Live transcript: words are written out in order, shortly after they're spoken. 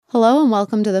Hello and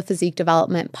welcome to the Physique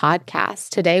Development Podcast.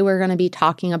 Today we're going to be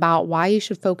talking about why you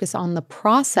should focus on the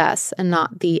process and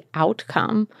not the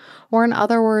outcome, or in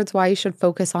other words, why you should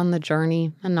focus on the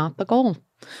journey and not the goal.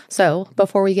 So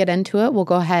before we get into it, we'll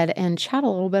go ahead and chat a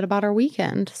little bit about our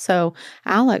weekend. So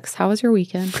Alex, how was your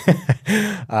weekend?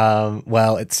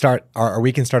 Well, our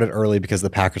weekend started early because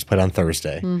the Packers played on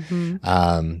Thursday.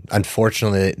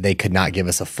 Unfortunately, they could not give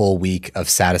us a full week of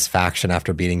satisfaction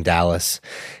after beating Dallas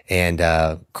and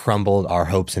crumbled our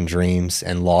hopes and dreams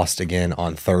and lost again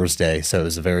on Thursday. So it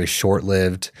was a very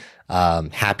short-lived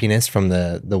happiness from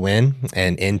the win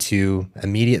and into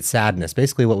immediate sadness,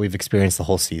 basically what we've experienced the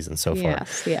whole season so far.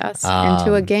 Yes.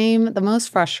 Into a game, the most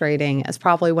frustrating is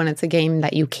probably when it's a game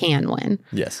that you can win.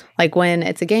 Yes. Like when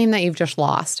it's a game that you've just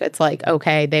lost, it's like,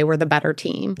 okay, they were the better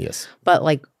team. Yes. But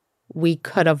like we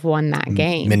could have won that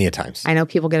game. Many a times. I know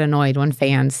people get annoyed when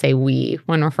fans say we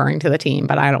when referring to the team,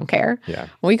 but I don't care. Yeah.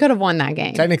 We could have won that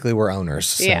game. Technically, we're owners.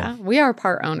 So. Yeah. We are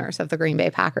part owners of the Green Bay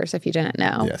Packers, if you didn't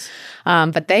know. Yes.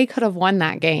 But they could have won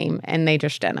that game, and they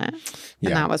just didn't.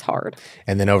 And that was hard.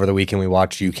 And then over the weekend, we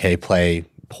watched UK play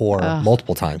poor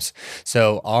multiple times.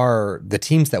 So the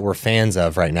teams that we're fans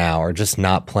of right now are just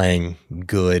not playing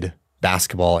good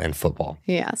basketball and football.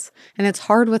 Yes. And it's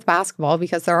hard with basketball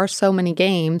because there are so many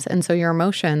games. And so your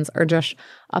emotions are just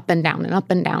up and down and up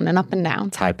and down and up and down.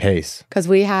 It's high pace. Because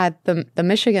we had the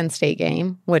Michigan State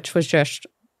game, which was just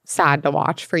sad to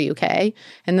watch for UK.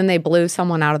 And then they blew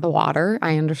someone out of the water.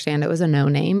 I understand it was a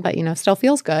no-name, but, still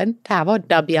feels good to have a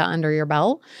W under your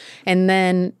belt. And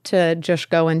then to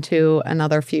just go into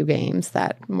another few games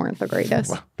that weren't the greatest.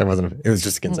 Well, it was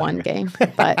just against one game,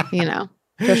 but,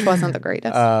 just wasn't the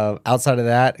greatest. Outside of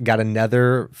that, got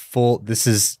another this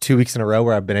is 2 weeks in a row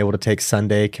where I've been able to take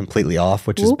Sunday completely off,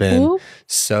 which has been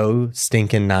so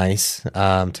stinking nice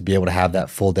to be able to have that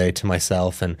full day to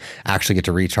myself and actually get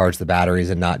to recharge the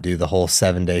batteries and not do the whole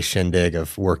 7-day shindig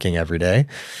of working every day.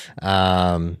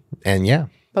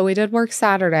 But we did work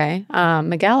Saturday.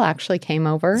 Miguel actually came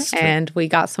over and we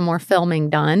got some more filming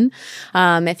done.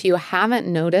 If you haven't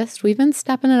noticed, we've been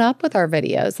stepping it up with our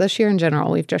videos. This year in general,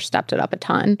 we've just stepped it up a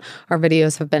ton. Our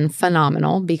videos have been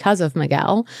phenomenal because of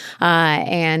Miguel.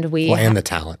 And the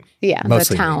talent. Yeah,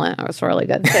 mostly the talent was really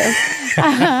good too.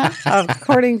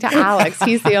 According to Alex,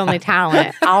 he's the only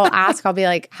talent. I'll be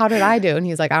like, how did I do? And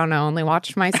he's like, I don't know, only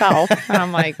watched myself. And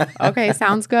I'm like, okay,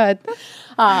 sounds good.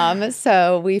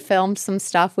 So we filmed some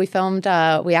stuff. We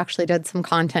actually did some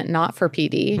content not for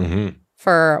PD,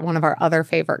 for one of our other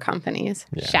favorite companies.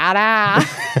 Yeah. Shout out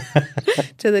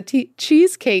to the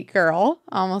Cheesecake Girl.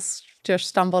 Almost just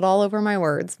stumbled all over my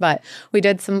words, but we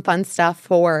did some fun stuff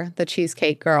for the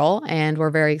Cheesecake Girl, and we're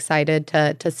very excited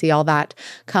to see all that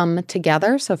come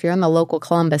together. So if you're in the local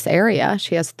Columbus area,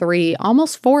 she has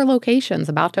almost 4 locations,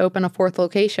 about to open a 4th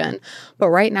location. But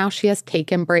right now she has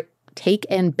take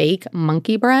and bake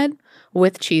monkey bread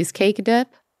with cheesecake dip,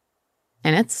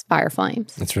 and it's fire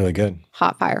flames. It's really good.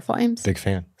 Hot fire flames. Big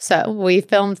fan. So we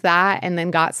filmed that and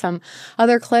then got some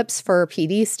other clips for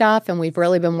PD stuff, and we've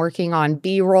really been working on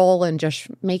B-roll and just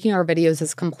making our videos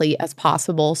as complete as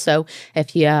possible. So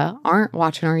if you aren't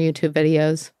watching our YouTube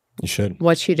videos, you should.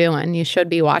 What you doing? You should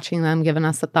be watching them, giving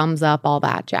us a thumbs up, all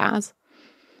that jazz.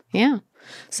 Yeah.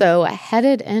 So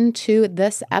headed into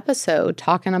this episode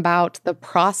talking about the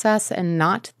process and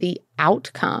not the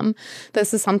outcome.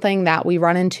 This is something that we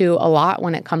run into a lot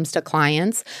when it comes to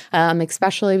clients,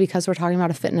 especially because we're talking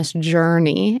about a fitness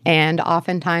journey. And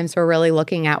oftentimes we're really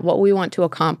looking at what we want to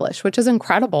accomplish, which is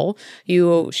incredible.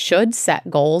 You should set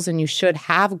goals and you should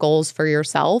have goals for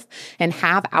yourself and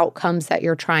have outcomes that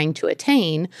you're trying to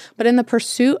attain. But in the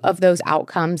pursuit of those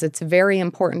outcomes, it's very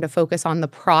important to focus on the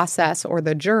process or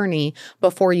the journey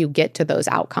before you get to those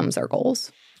outcomes or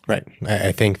goals. Right.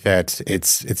 I think that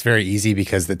it's very easy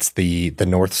because it's the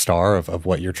North Star of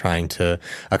what you're trying to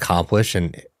accomplish.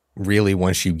 And really,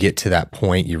 once you get to that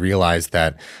point, you realize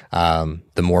that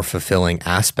the more fulfilling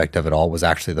aspect of it all was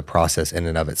actually the process in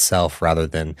and of itself rather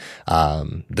than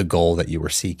the goal that you were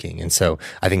seeking. And so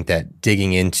I think that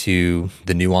digging into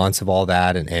the nuance of all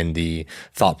that and the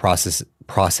thought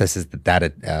processes that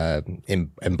it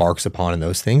embarks upon in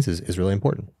those things is really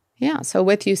important. Yeah. So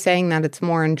with you saying that it's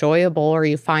more enjoyable or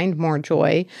you find more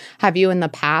joy, have you in the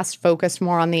past focused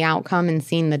more on the outcome and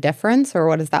seen the difference, or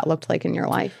what has that looked like in your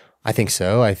life? I think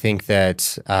so. I think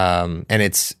that, and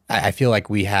I feel like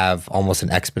we have almost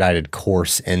an expedited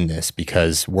course in this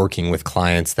because working with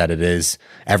clients that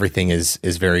everything is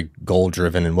very goal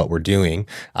driven in what we're doing.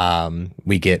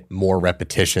 We get more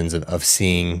repetitions of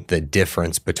seeing the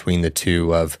difference between the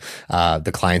two of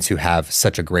the clients who have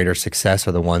such a greater success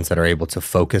are the ones that are able to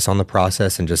focus on the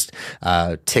process and just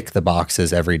tick the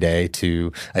boxes every day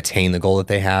to attain the goal that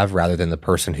they have, rather than the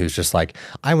person who's just like,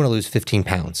 I want to lose 15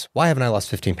 pounds. Why haven't I lost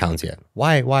 15 pounds yet?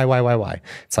 Why?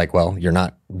 It's like, well, you're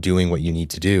not doing what you need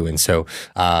to do. And so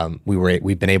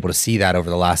we've been able to see that over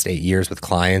the last 8 years with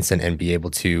clients and be able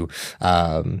to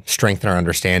strengthen our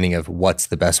understanding of what's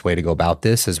the best way to go about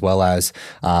this, as well as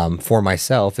for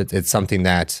myself, it's something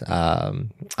that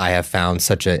I have found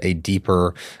such a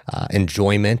deeper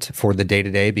enjoyment for the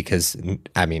day-to-day, because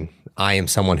I mean, I am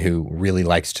someone who really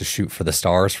likes to shoot for the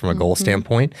stars from a goal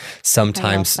standpoint,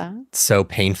 sometimes so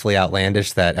painfully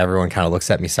outlandish that everyone kind of looks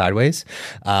at me sideways.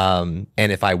 And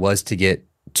if I was to get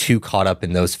too caught up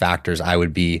in those factors, I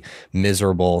would be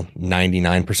miserable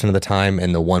 99% of the time.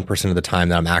 And the 1% of the time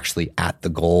that I'm actually at the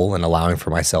goal and allowing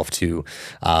for myself to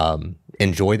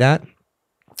enjoy that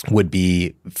would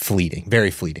be fleeting, very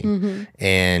fleeting.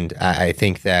 And I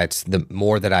think that the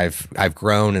more that I've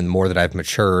grown and the more that I've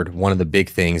matured, one of the big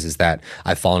things is that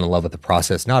I've fallen in love with the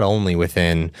process, not only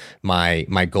within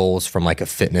my goals from like a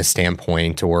fitness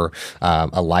standpoint or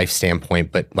a life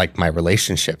standpoint, but like my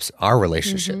relationships, our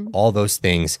relationship, all those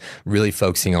things, really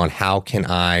focusing on how can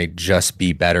I just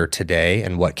be better today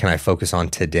and what can I focus on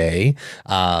today,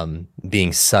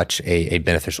 being such a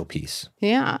beneficial piece.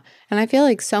 Yeah. And I feel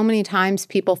like so many times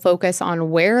people focus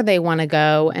on where they want to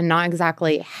go and not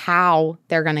exactly how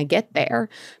they're going to get there,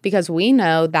 because we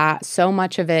know that so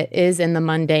much of it is in the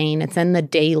mundane, it's in the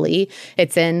daily,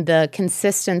 it's in the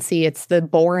consistency, it's the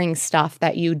boring stuff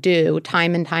that you do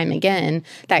time and time again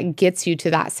that gets you to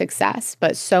that success.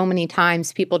 But so many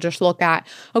times people just look at,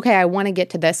 okay, I want to get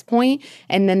to this point,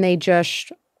 and then they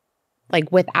just, like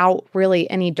without really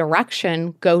any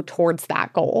direction, go towards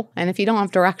that goal. And if you don't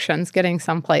have directions, getting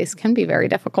someplace can be very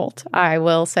difficult. I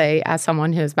will say, as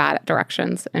someone who's bad at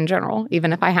directions in general,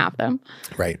 even if I have them.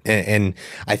 Right. And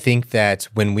I think that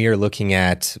when we are looking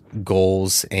at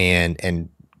goals and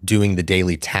doing the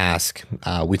daily task,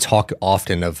 we talk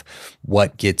often of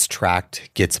what gets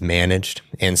tracked gets managed.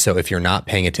 And so if you're not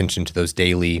paying attention to those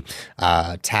daily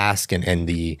tasks and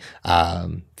the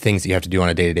things that you have to do on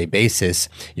a day-to-day basis,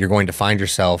 you're going to find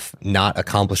yourself not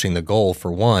accomplishing the goal,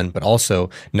 for one, but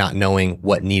also not knowing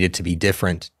what needed to be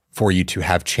different for you to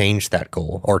have changed that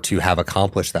goal or to have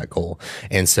accomplished that goal.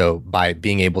 And so by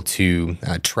being able to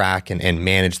track and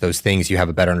manage those things, you have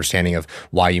a better understanding of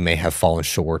why you may have fallen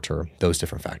short or those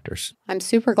different factors. I'm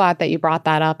super glad that you brought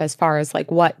that up as far as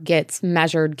like what gets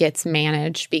measured, gets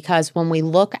managed, because when we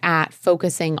look at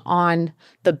focusing on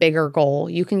the bigger goal,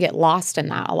 you can get lost in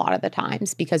that a lot of the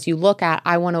times, because you look at,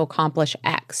 I want to accomplish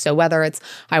X. So whether it's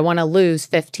I want to lose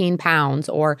 15 pounds,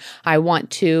 or I want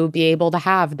to be able to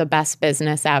have the best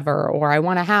business ever, or I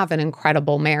want to have an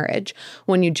incredible marriage.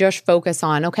 When you just focus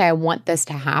on, okay, I want this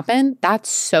to happen, that's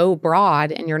so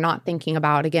broad, and you're not thinking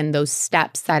about, again, those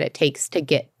steps that it takes to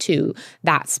get to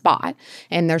that spot.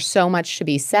 And there's so much to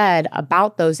be said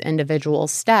about those individual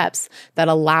steps that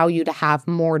allow you to have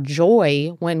more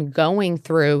joy when going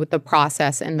through the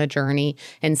process and the journey,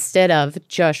 instead of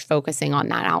just focusing on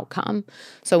that outcome.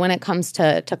 So when it comes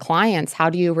to clients, how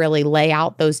do you really lay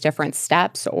out those different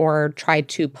steps or try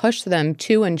to push them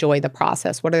to enjoy the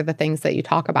process? What are the things that you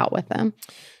talk about with them?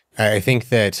 I think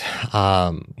that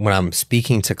when I'm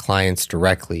speaking to clients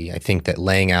directly, I think that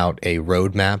laying out a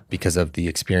roadmap, because of the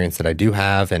experience that I do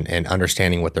have and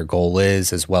understanding what their goal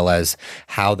is, as well as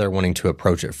how they're wanting to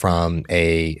approach it from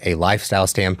a lifestyle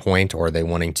standpoint, or are they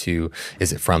wanting to,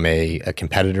 is it from a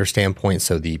competitor standpoint?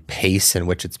 So the pace in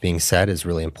which it's being set is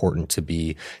really important to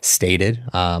be stated.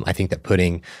 I think that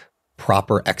putting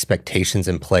proper expectations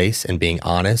in place and being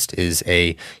honest is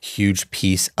a huge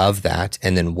piece of that.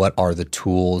 And then what are the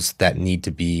tools that need to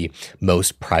be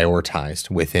most prioritized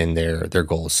within their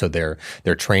goals? So their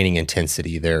training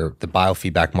intensity, the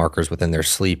biofeedback markers within their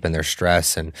sleep and their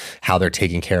stress, and how they're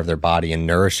taking care of their body and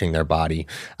nourishing their body,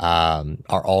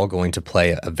 are all going to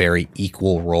play a very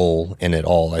equal role in it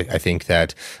all. I think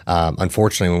that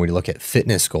unfortunately, when we look at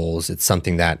fitness goals, it's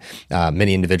something that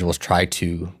many individuals try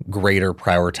to greater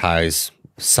prioritize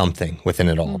something within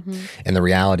it all. And the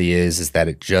reality is that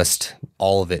it just,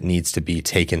 all of it needs to be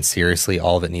taken seriously.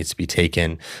 All of it needs to be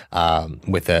taken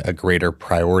with a greater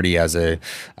priority as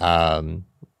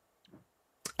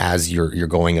as you're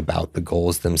going about the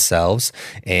goals themselves,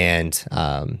 and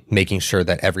making sure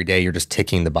that every day you're just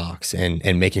ticking the box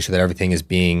and making sure that everything is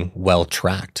being well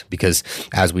tracked. Because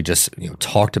as we just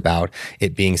talked about,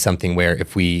 it being something where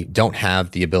if we don't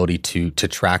have the ability to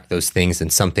track those things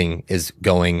and something is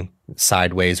going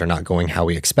sideways or not going how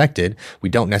we expected, we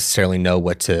don't necessarily know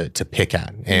what to pick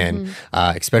at. And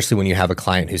especially when you have a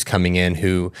client who's coming in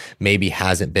who maybe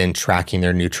hasn't been tracking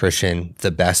their nutrition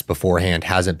the best beforehand,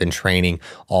 hasn't been training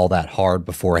all that hard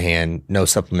beforehand, no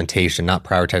supplementation, not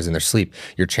prioritizing their sleep,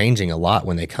 you're changing a lot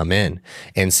when they come in.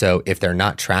 And so if they're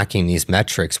not tracking these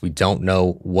metrics, we don't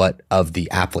know what of the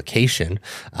application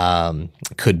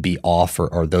could be off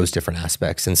or those different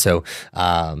aspects. And so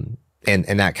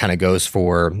and that kind of goes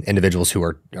for individuals who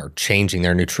are changing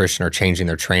their nutrition or changing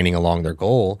their training along their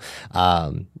goal.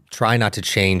 Try not to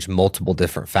change multiple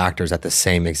different factors at the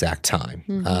same exact time.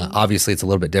 Obviously, it's a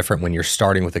little bit different when you're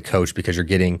starting with a coach because you're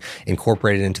getting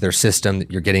incorporated into their system,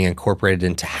 you're getting incorporated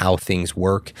into how things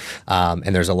work,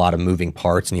 and there's a lot of moving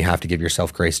parts, and you have to give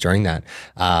yourself grace during that.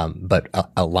 But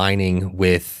aligning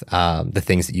with the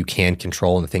things that you can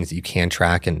control and the things that you can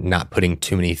track, and not putting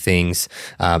too many things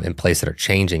in place that are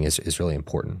changing is really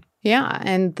important. Yeah,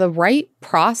 and the right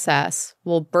process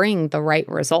will bring the right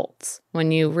results.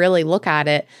 When you really look at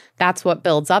it, that's what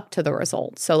builds up to the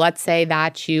results. So let's say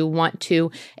that you want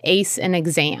to ace an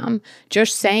exam.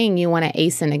 Just saying you want to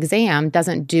ace an exam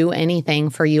doesn't do anything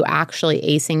for you actually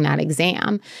acing that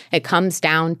exam. It comes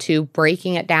down to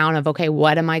breaking it down of, okay,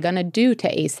 what am I going to do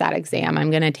to ace that exam?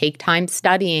 I'm going to take time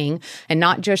studying, and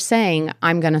not just saying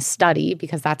I'm going to study,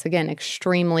 because that's, again,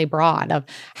 extremely broad of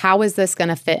how is this going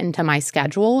to fit into my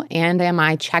schedule, and am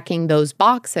I checking those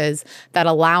boxes that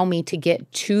allow me to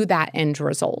get to that end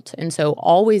result? And so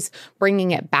always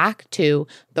bringing it back to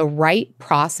the right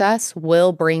process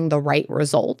will bring the right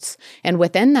results. And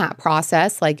within that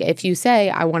process, like if you say,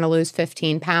 I want to lose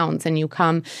 15 pounds, and you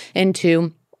come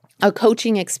into a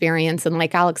coaching experience, and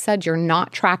like Alex said, you're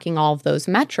not tracking all of those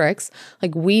metrics,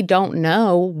 like we don't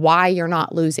know why you're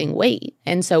not losing weight.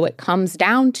 And so it comes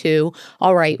down to,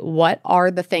 all right, what are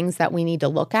the things that we need to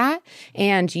look at?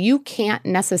 And you can't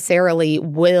necessarily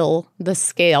will the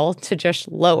scale to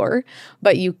just lower,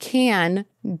 but you can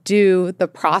do the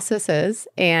processes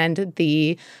and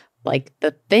the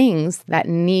things that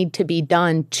need to be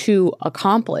done to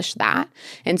accomplish that.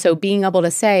 And so being able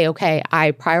to say, okay,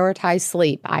 I prioritize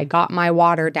sleep, I got my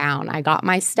water down, I got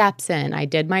my steps in, I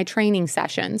did my training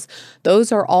sessions.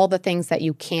 Those are all the things that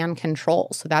you can control.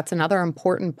 So that's another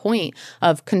important point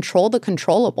of control the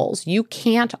controllables. You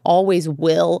can't always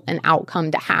will an outcome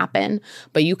to happen,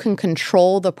 but you can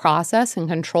control the process and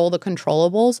control the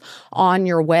controllables on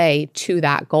your way to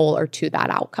that goal or to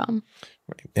that outcome.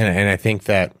 And I think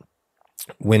that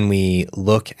when we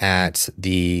look at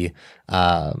the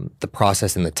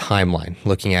process and the timeline,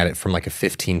 looking at it from like a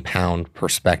 15-pound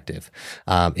perspective,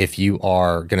 if you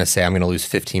are going to say, I'm going to lose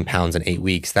 15 pounds in 8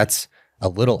 weeks, that's a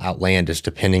little outlandish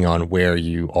depending on where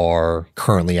you are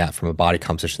currently at from a body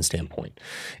composition standpoint.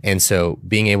 And so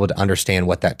being able to understand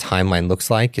what that timeline looks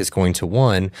like is going to,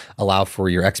 one, allow for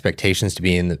your expectations to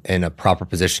be in a proper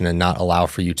position and not allow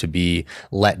for you to be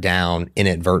let down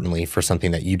inadvertently for something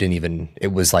that you didn't even,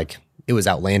 it was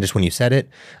outlandish when you said it,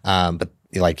 but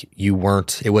like you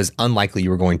weren't, it was unlikely you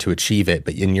were going to achieve it,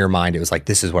 but in your mind, it was like,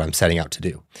 this is what I'm setting out to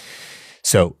do.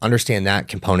 So understand that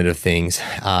component of things,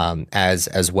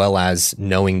 as well as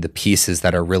knowing the pieces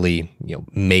that are really,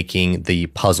 making the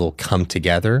puzzle come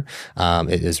together,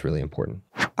 it is really important.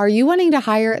 Are you wanting to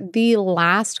hire the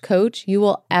last coach you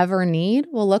will ever need?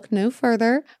 Well, look no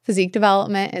further. Physique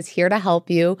Development is here to help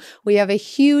you. We have a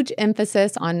huge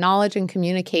emphasis on knowledge and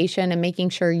communication and making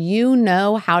sure you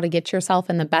know how to get yourself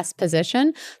in the best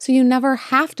position so you never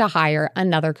have to hire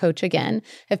another coach again.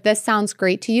 If this sounds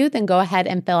great to you, then go ahead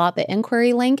and fill out the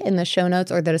inquiry link in the show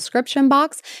notes or the description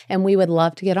box, and we would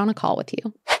love to get on a call with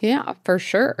you. Yeah, for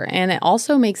sure. And it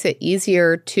also makes it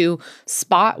easier to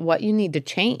spot what you need to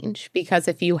change, because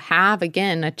if you have,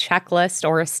 again, a checklist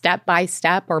or a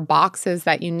step-by-step or boxes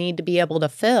that you need to be able to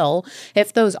fill,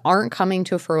 if those aren't coming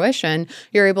to fruition,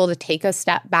 you're able to take a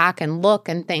step back and look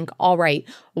and think, all right,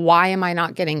 why am I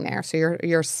not getting there? So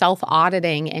you're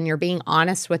self-auditing and you're being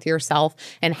honest with yourself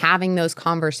and having those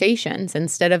conversations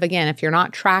instead of, again, if you're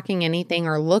not tracking anything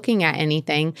or looking at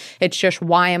anything, it's just,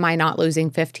 why am I not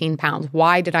losing 15 pounds?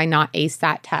 Why did I not ace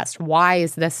that test? Why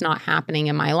is this not happening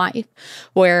in my life?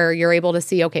 Where you're able to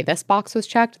see, okay, this box was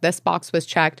checked, this box was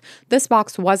checked, this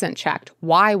box wasn't checked.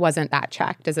 Why wasn't that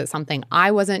checked? Is it something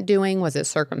I wasn't doing? Was it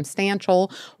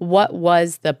circumstantial? What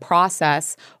was the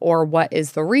process or what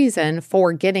is the reason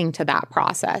for getting to that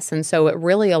process. And so it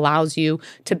really allows you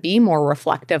to be more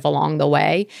reflective along the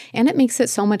way. And it makes it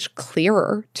so much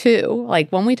clearer too. Like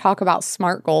when we talk about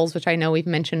SMART goals, which I know we've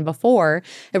mentioned before,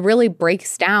 it really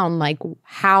breaks down like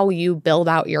how you build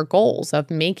out your goals of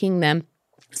making them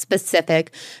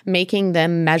specific, making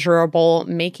them measurable,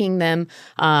 making them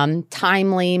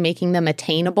timely, making them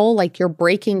attainable. Like you're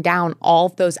breaking down all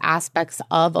of those aspects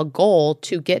of a goal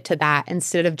to get to that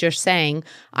instead of just saying,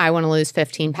 I want to lose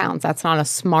 15 pounds. That's not a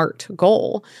SMART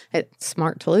goal. It's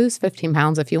smart to lose 15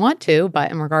 pounds if you want to, but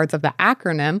in regards of the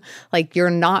acronym, like you're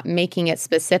not making it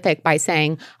specific by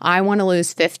saying, I want to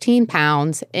lose 15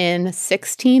 pounds in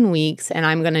 16 weeks and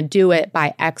I'm going to do it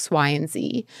by X, Y, and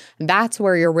Z. That's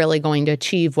where you're really going to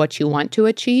achieve what you want to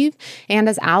achieve. And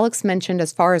as Alex mentioned,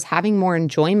 as far as having more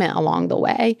enjoyment along the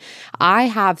way, I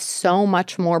have so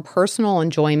much more personal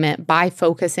enjoyment by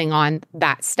focusing on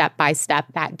that step by step,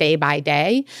 that day by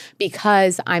day,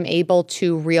 because I'm able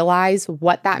to realize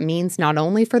what that means not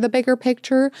only for the bigger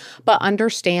picture, but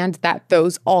understand that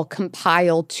those all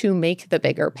compile to make the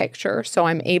bigger picture. So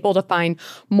I'm able to find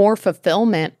more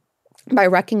fulfillment by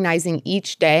recognizing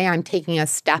each day I'm taking a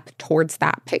step towards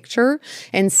that picture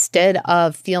instead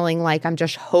of feeling like I'm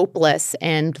just hopeless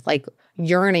and like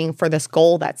yearning for this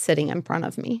goal that's sitting in front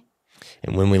of me.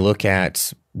 And when we look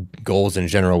at goals in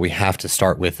general, we have to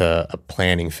start with a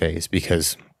planning phase,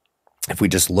 because if we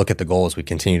just look at the goals, we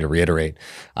continue to reiterate,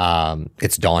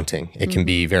 it's daunting. It can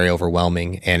be very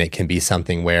overwhelming, and it can be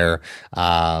something where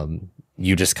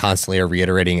you just constantly are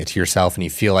reiterating it to yourself and you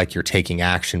feel like you're taking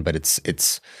action, but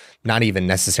it's not even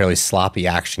necessarily sloppy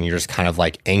action. You're just kind of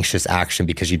like anxious action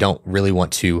because you don't really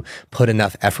want to put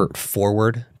enough effort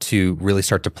forward to really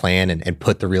start to plan and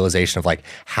put the realization of like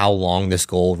how long this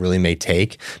goal really may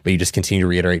take. But you just continue to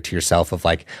reiterate to yourself of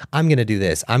like, I'm going to do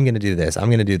this, I'm going to do this, I'm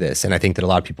going to do this. And I think that a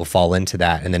lot of people fall into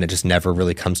that, and then it just never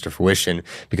really comes to fruition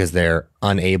because they're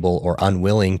unable or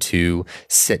unwilling to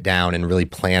sit down and really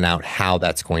plan out how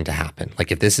that's going to happen.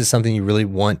 Like if this is something you really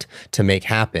want to make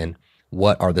happen,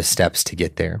 what are the steps to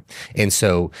get there? And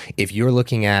so if you're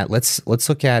looking at, let's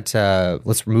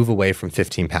move away from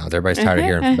 15 pounds. Everybody's tired of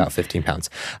hearing about 15 pounds.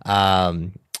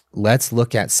 Let's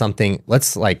look at something,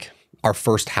 like our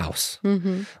first house.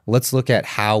 Let's look at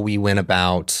how we went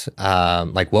about,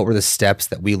 like what were the steps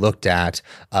that we looked at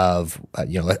of,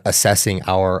 assessing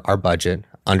our budget,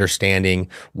 understanding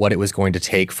what it was going to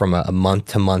take from a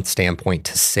month-to-month standpoint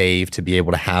to save, to be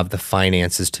able to have the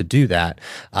finances to do that.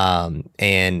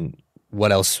 And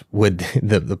what else would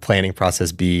the planning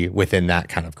process be within that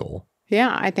kind of goal?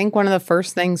 Yeah, I think one of the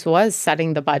first things was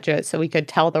setting the budget so we could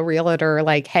tell the realtor,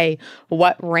 like, hey,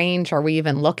 what range are we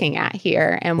even looking at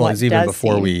here? And well, what it was even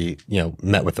before we,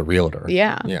 met with the realtor.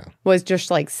 Yeah. Was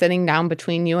just like sitting down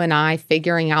between you and I,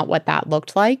 figuring out what that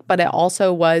looked like. But it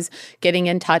also was getting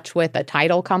in touch with a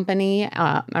title company,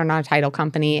 or not a title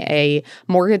company, a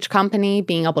mortgage company,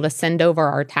 being able to send over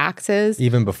our taxes.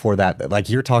 Even before that, like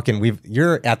you're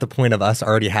you're at the point of us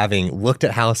already having looked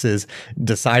at houses,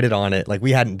 decided on it. Like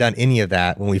we hadn't done any of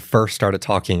that when we first started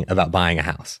talking about buying a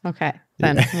house. Okay.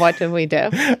 Then what did we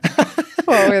do?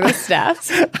 What were the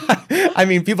steps? I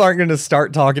mean, people aren't going to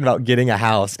start talking about getting a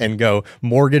house and go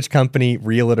mortgage company,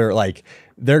 realtor. Like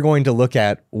they're going to look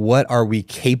at what are we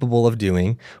capable of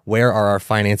doing? Where are our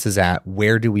finances at?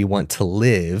 Where do we want to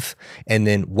live? And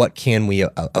then what can we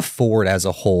afford as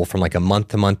a whole, from like a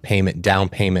month-to-month payment, down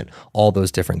payment, all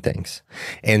those different things.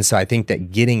 And so I think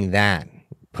that getting that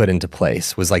put into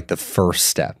place was like the first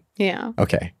step. Yeah.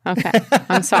 Okay.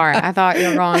 I'm sorry. I thought you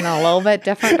were going in a little bit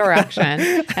different direction.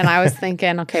 And I was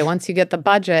thinking, okay, once you get the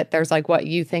budget, there's like what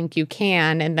you think you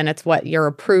can, and then it's what you're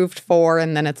approved for,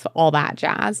 and then it's all that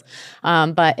jazz.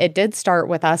 But it did start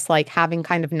with us like having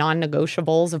kind of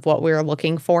non-negotiables of what we were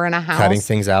looking for in a house. Cutting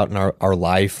things out in our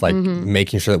life, like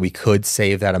making sure that we could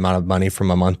save that amount of money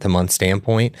from a month-to-month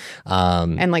standpoint.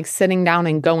 And like sitting down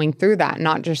and going through that,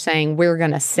 not just saying we're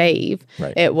going to save.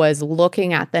 Right. It was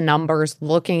looking at the numbers,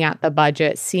 looking at the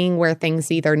budget, seeing where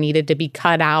things either needed to be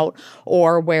cut out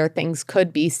or where things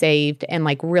could be saved, and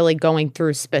like really going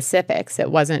through specifics.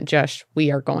 It wasn't just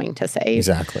we are going to save.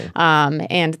 Exactly.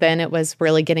 And then it was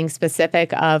really getting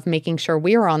specific of making sure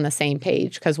we were on the same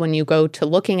page. Because when you go to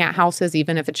looking at houses,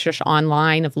 even if it's just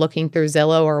online, of looking through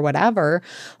Zillow or whatever,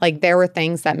 like there were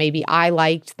things that maybe I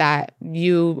liked that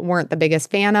you weren't the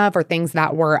biggest fan of, or things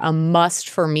that were a must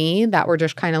for me that were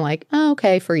just kind of like, oh,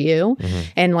 okay, for you.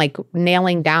 And like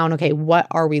nailing down down, okay, what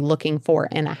are we looking for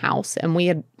in a house? And we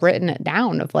had written it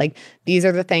down of like, these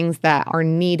are the things that are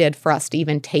needed for us to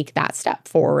even take that step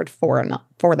forward for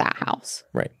that house.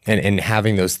 Right. And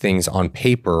having those things on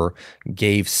paper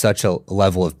gave such a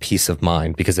level of peace of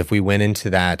mind, because if we went into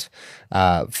that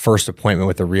first appointment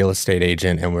with a real estate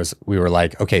agent and we were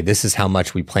like, okay, this is how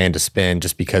much we plan to spend,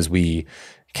 just because we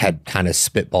had kind of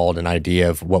spitballed an idea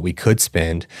of what we could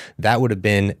spend, that would have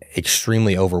been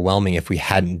extremely overwhelming if we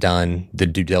hadn't done the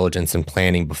due diligence and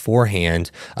planning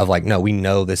beforehand of like, no, we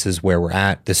know this is where we're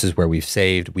at. This is where we've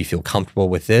saved. We feel comfortable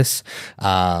with this.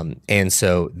 And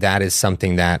so that is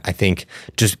something that I think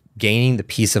just gaining the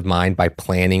peace of mind by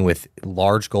planning with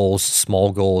large goals,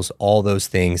 small goals, all those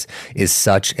things is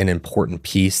such an important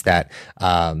piece that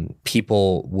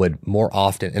people would more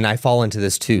often, and I fall into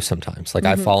this too sometimes. Like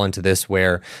I fall into this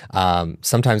where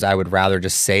sometimes I would rather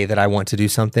just say that I want to do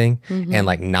something and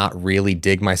like not really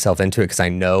dig myself into it because I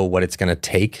know what it's going to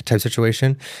take type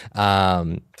situation.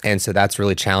 And so that's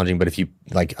really challenging. But if you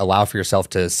like allow for yourself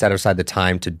to set aside the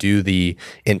time to do the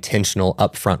intentional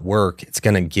upfront work, it's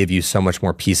going to give you so much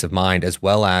more peace of mind, as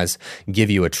well as give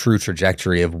you a true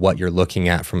trajectory of what you're looking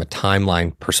at from a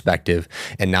timeline perspective,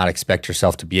 and not expect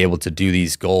yourself to be able to do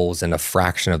these goals in a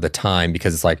fraction of the time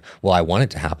because it's like, well, I want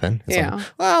it to happen. It's like,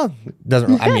 well, it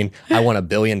doesn't. I mean, I want $1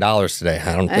 billion today.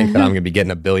 I don't think that I'm going to be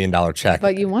getting $1 billion check.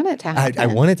 But you want it to happen. I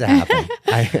want it to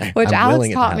happen. Which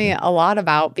Alex taught me a lot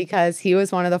about, because he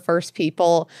was one of the first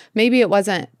people, maybe it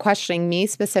wasn't questioning me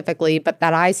specifically, but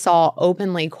that I saw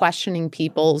openly questioning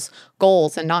people's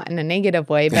goals, and not in a negative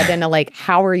way, but in a like,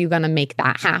 how are you going to make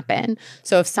that happen?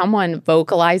 So if someone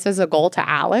vocalizes a goal to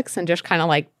Alex and just kind of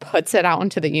like puts it out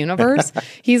into the universe,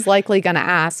 he's likely going to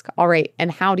ask, all right, and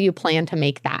how do you plan to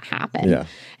make that happen? Yeah.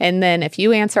 And then if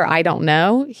you answer, I don't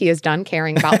know, he is done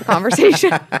caring about the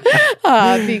conversation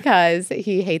because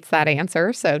he hates that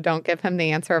answer. So don't give him the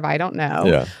answer of I don't know.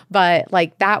 Yeah. But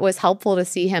like that was helpful to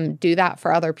see him do that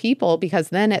for other people, because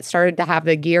then it started to have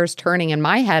the gears turning in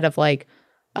my head of like,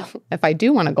 oh, if I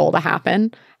do want a goal to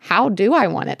happen, how do I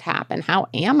want it to happen? How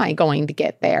am I going to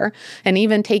get there? And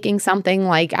even taking something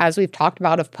like, as we've talked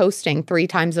about, of posting 3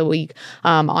 times a week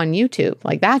on YouTube,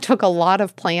 like that took a lot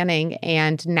of planning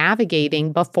and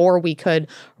navigating before we could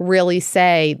really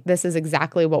say, this is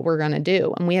exactly what we're going to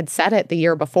do. And we had said it the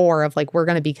year before of like, we're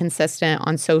going to be consistent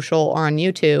on social or on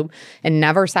YouTube, and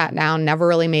never sat down, never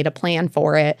really made a plan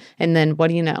for it. And then what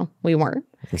do you know? We weren't.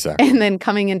 Exactly. And then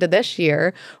coming into this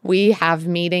year, we have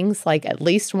meetings like at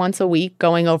least once a week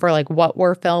going over like what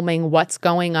we're filming, what's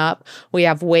going up. We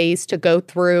have ways to go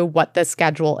through what the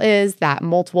schedule is that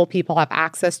multiple people have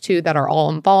access to that are all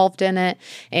involved in it.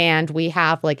 And we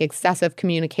have like excessive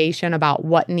communication about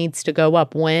what needs to go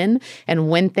up when, and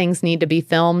when things need to be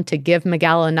filmed, to give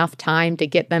Miguel enough time to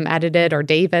get them edited, or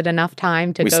David enough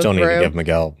time to go through. We still need to give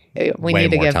Miguel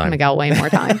Miguel way more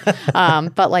time.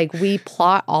 But like we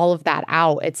plot all of that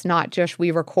out. It's not just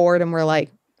we record and we're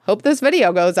like, hope this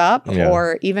video goes up,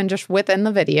 or even just within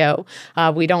the video.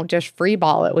 We don't just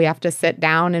freeball it. We have to sit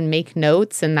down and make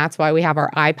notes. And that's why we have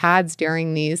our iPads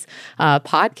during these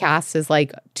podcasts, is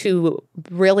like, to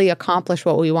really accomplish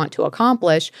what we want to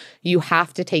accomplish, you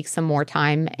have to take some more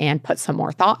time and put some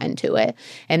more thought into it.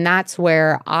 And that's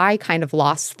where I kind of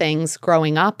lost things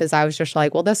growing up, is I was just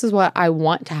like, well, this is what I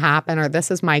want to happen, or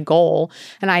this is my goal.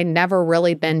 And I'd never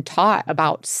really been taught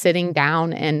about sitting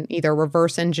down and either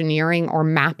reverse engineering or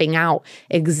mapping out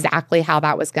exactly how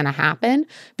that was going to happen,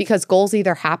 because goals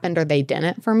either happened or they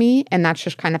didn't for me. And that's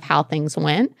just kind of how things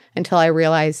went, until I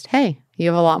realized, hey, you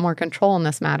have a lot more control in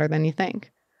this matter than you think.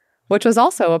 Which was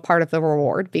also a part of the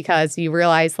reward, because you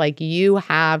realize like you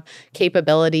have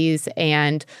capabilities,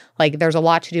 and like there's a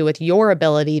lot to do with your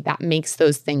ability that makes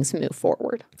those things move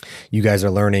forward. You guys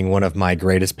are learning one of my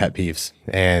greatest pet peeves.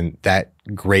 And that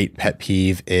great pet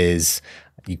peeve is,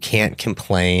 you can't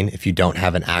complain if you don't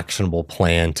have an actionable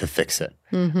plan to fix it.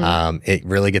 It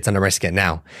really gets under my skin.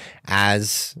 Now,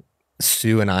 as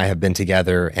Sue and I have been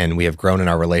together and we have grown in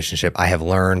our relationship, I have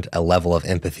learned a level of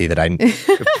empathy that I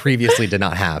previously did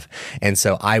not have. And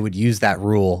so I would use that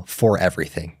rule for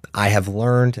everything. I have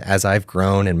learned as I've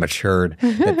grown and matured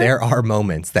that there are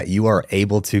moments that you are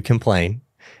able to complain,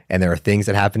 and there are things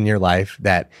that happen in your life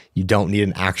that you don't need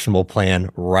an actionable plan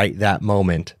right that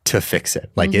moment to fix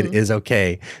it. Like it is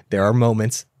okay. There are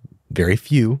moments, very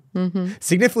few,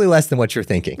 significantly less than what you're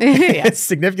thinking.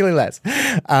 Significantly less.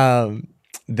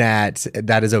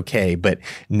 That is okay, but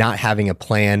not having a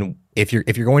plan, if you're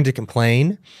going to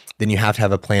complain, then you have to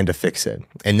have a plan to fix it.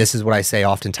 And this is what I say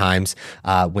oftentimes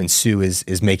when Sue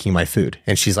is making my food,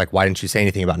 and she's like, "Why didn't you say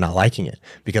anything about not liking it?"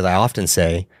 Because I often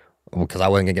say, well, because I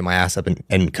wasn't gonna get my ass up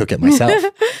and cook it myself.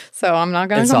 So I'm not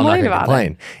going And to so I'm not complain going to about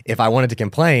complain. If I wanted to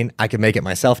complain, I could make it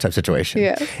myself type situation.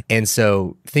 Yeah. And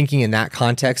so thinking in that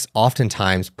context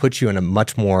oftentimes puts you in a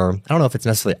much more, I don't know if it's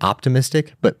necessarily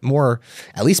optimistic, but more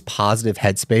at least positive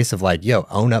headspace of like, yo,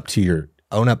 own up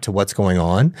to what's going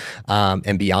on,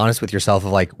 and be honest with yourself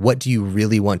of like, what do you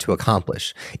really want to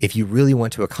accomplish? If you really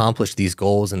want to accomplish these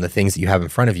goals and the things that you have in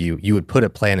front of you, you would put a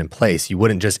plan in place. You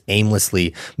wouldn't just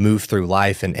aimlessly move through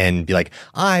life and be like,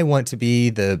 I want to be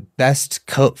the best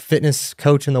fitness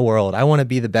coach in the world. I want to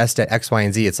be the best at X, Y,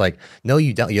 and Z. It's like, no,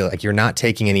 you don't. You're not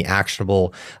taking any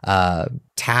actionable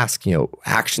task,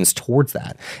 actions towards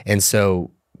that. And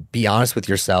so be honest with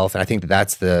yourself. And I think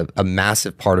that's a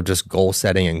massive part of just goal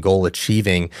setting and goal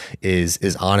achieving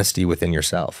is honesty within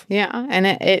yourself. Yeah. And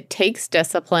it takes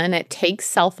discipline. It takes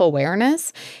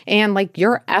self-awareness, and like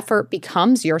your effort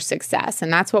becomes your success.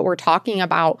 And that's what we're talking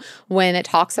about when it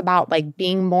talks about like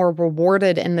being more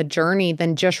rewarded in the journey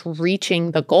than just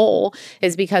reaching the goal,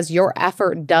 is because your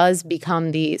effort does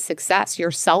become the success.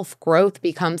 Your self-growth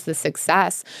becomes the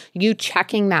success. You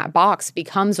checking that box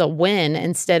becomes a win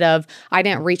instead of, I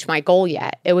didn't reach my goal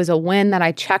yet. It was a win that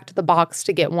I checked the box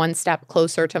to get one step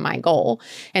closer to my goal.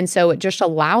 And so it just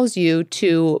allows you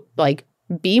to like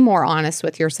be more honest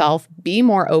with yourself, be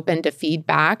more open to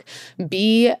feedback,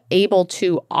 be able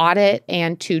to audit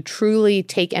and to truly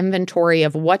take inventory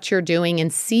of what you're doing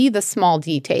and see the small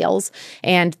details.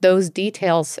 And those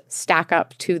details stack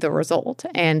up to the result.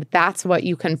 And that's what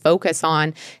you can focus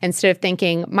on instead of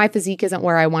thinking, my physique isn't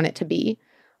where I want it to be.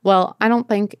 Well, I don't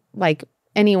think like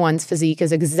anyone's physique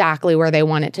is exactly where they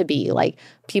want it to be. Like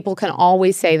people can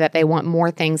always say that they want more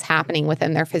things happening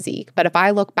within their physique. But if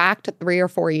I look back to 3 or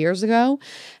 4 years ago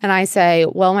and I say,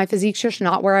 well, my physique's just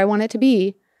not where I want it to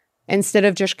be, instead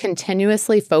of just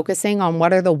continuously focusing on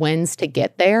what are the wins to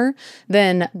get there,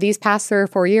 then these past 3 or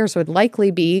 4 years would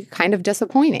likely be kind of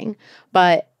disappointing.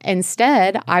 But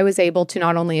instead, I was able to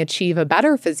not only achieve a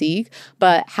better physique,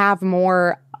 but have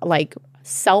more like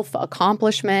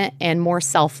self-accomplishment and more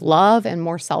self-love and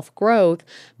more self-growth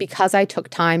because I took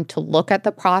time to look at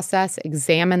the process,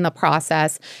 examine the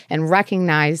process, and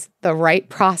recognize the right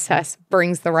process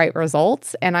brings the right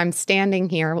results. And I'm standing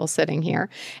here, sitting here,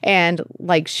 and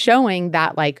like showing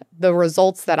that like the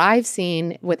results that I've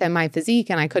seen within my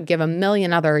physique, and I could give a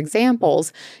million other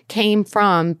examples, came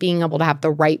from being able to have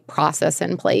the right process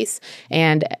in place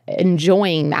and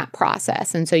enjoying that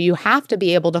process. And so you have to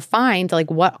be able to find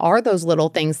like what are those little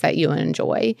things that you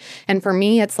enjoy. And for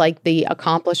me, it's like the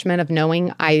accomplishment of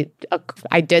knowing I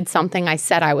did something I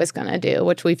said I was going to do,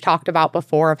 which we've talked about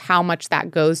before, of how much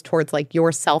that goes towards like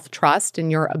your self-trust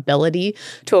and your ability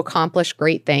to accomplish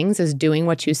great things is doing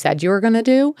what you said you were going to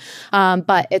do.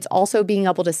 But it's also being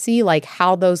able to see like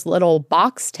how those little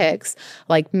box ticks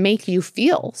like make you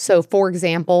feel. So for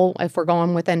example, if we're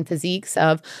going within physiques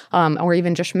of, or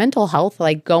even just mental health,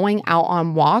 like going out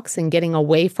on walks and getting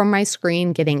away from my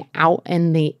screen, getting out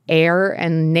in the air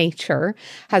and nature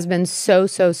has been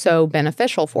so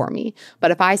beneficial for me.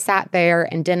 But if I sat there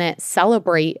and didn't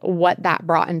celebrate what that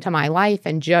brought into my life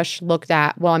and just looked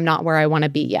at, well, I'm not where I want to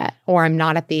be yet, or I'm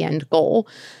not at the end goal,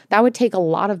 that would take a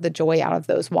lot of the joy out of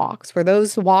those walks, where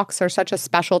those walks are such a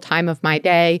special time of my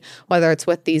day, whether it's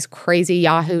with these crazy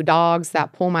Yahoo dogs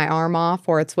that pull my arm off,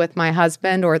 or it's with my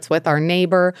husband, or it's with our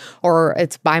neighbor, or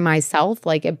it's by myself.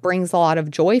 Like it brings a lot of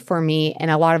joy for me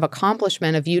and a lot of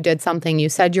accomplishment of you did something you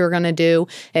said you were going to do.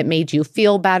 It made you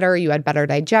feel better. You had better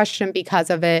digestion because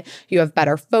of it. You have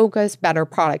better focus, better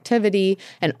productivity,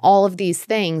 and all of these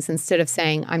things instead of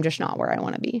saying, I'm just not where I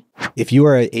want to be. If you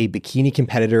are a bikini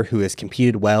competitor who has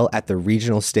competed well at the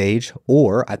regional stage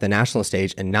or at the national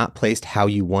stage and not placed how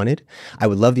you wanted, I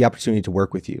would love the opportunity to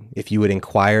work with you. If you would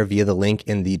inquire via the link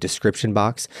in the description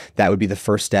box, that would be the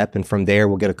first step. And from there,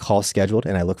 we'll get a call scheduled,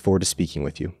 and I look forward to speaking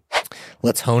with you.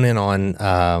 Let's hone in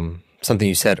on something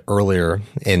you said earlier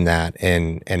in that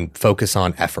and focus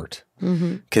on effort.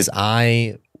 Because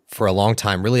for a long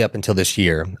time, really up until this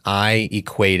year, I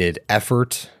equated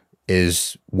effort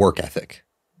is work ethic.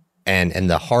 And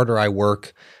the harder I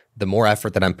work, the more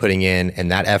effort that I'm putting in,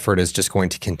 and that effort is just going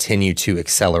to continue to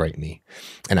accelerate me.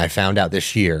 And I found out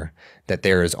this year that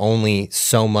there is only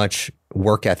so much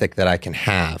work ethic that I can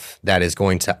have that is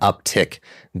going to uptick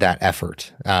that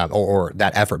effort, or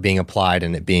that effort being applied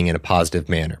and it being in a positive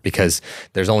manner, because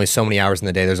there's only so many hours in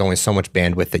the day. There's only so much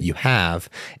bandwidth that you have.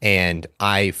 And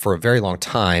I, for a very long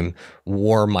time,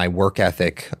 wore my work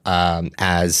ethic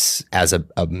as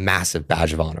a massive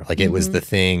badge of honor. Like it was the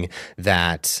thing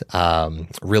that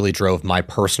really drove my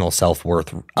personal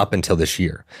self-worth up until this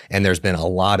year. And there's been a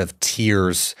lot of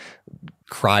tears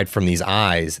cried from these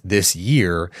eyes this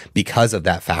year because of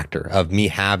that factor of me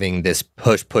having this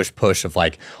push of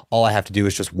like, all I have to do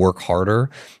is just work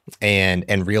harder,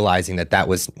 and realizing that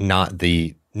was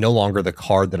no longer the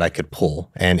card that I could pull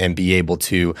and be able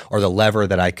to, or the lever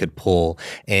that I could pull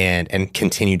and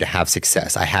continue to have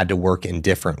success. I had to work in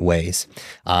different ways.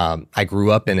 I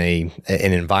grew up in an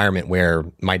environment where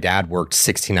my dad worked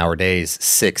 16-hour days,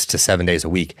 6 to 7 days a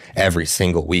week, every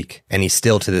single week. And he's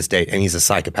still to this day, and he's a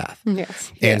psychopath.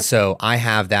 Yes. And so I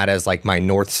have that as like my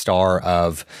North Star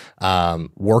of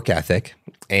work ethic.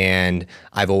 And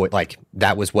I've always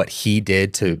that was what he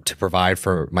did to provide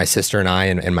for my sister and I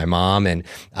and my mom. And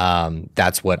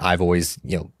that's what I've always,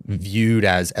 viewed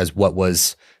as what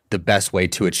was the best way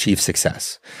to achieve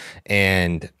success.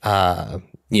 And,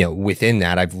 within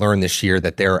that, I've learned this year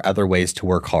that there are other ways to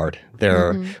work hard. There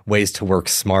are ways to work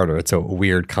smarter. It's a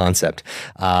weird concept.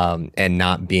 And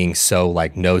not being so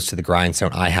like nose to the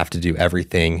grindstone, I have to do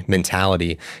everything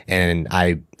mentality. And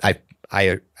I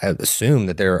assume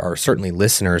that there are certainly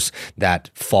listeners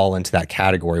that fall into that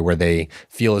category where they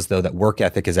feel as though that work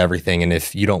ethic is everything. And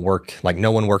if you don't work, like no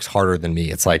one works harder than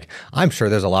me. It's like, I'm sure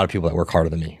there's a lot of people that work harder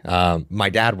than me. My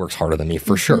dad works harder than me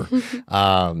for sure.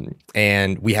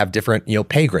 And we have different,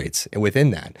 pay grades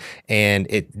within that. And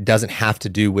it doesn't have to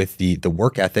do with the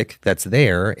work ethic that's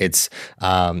there. It's,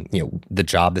 the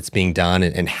job that's being done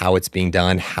and how it's being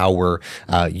done, how we're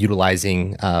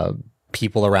utilizing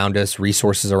people around us,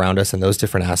 resources around us, and those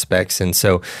different aspects. And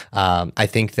so I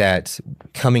think that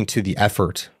coming to the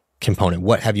effort component,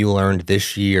 what have you learned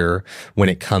this year when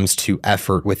it comes to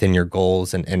effort within your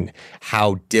goals and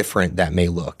how different that may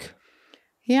look?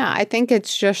 Yeah, I think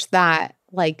it's just that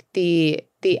like the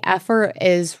effort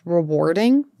is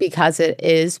rewarding because it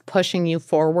is pushing you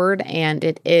forward and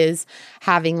it is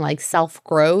having like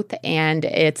self-growth and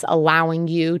it's allowing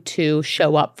you to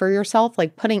show up for yourself.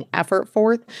 Like putting effort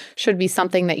forth should be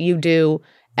something that you do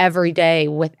every day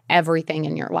with everything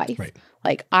in your life. Right.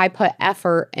 Like I put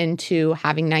effort into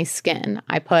having nice skin.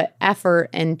 I put effort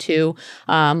into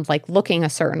like looking a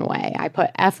certain way. I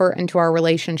put effort into our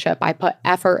relationship. I put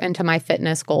effort into my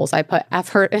fitness goals. I put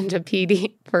effort into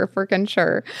PD for freaking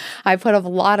sure. I put a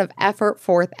lot of effort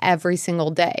forth every single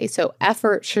day. So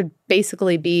effort should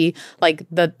basically be like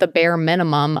the bare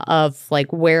minimum of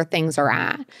like where things are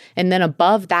at. And then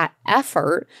above that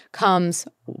effort comes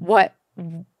what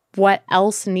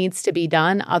else needs to be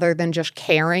done other than just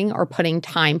caring or putting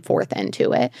time forth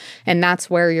into it. And that's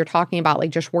where you're talking about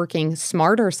like just working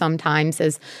smarter sometimes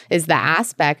is the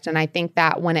aspect. And I think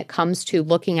that when it comes to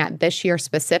looking at this year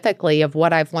specifically of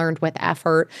what I've learned with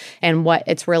effort and what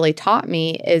it's really taught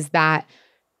me is that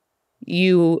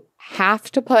you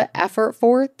have to put effort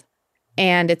forth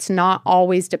and it's not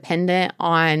always dependent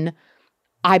on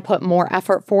I put more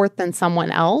effort forth than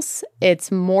someone else.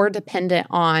 It's more dependent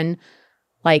on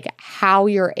like how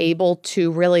you're able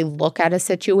to really look at a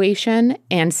situation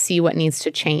and see what needs to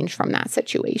change from that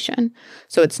situation.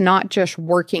 So it's not just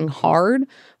working hard,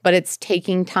 but it's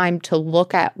taking time to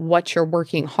look at what you're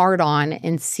working hard on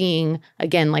and seeing,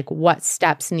 again, like what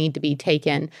steps need to be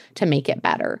taken to make it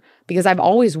better. Because I've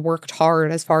always worked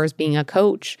hard as far as being a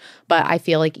coach, but I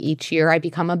feel like each year I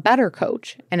become a better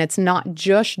coach. And it's not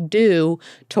just due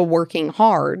to working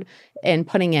hard and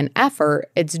putting in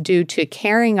effort, it's due to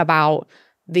caring about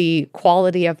the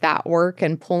quality of that work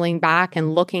and pulling back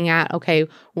and looking at, okay,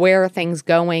 where are things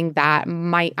going that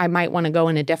I might want to go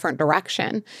in a different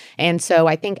direction. And so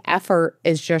I think effort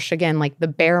is just, again, like the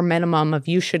bare minimum of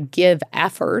you should give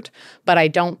effort, but I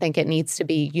don't think it needs to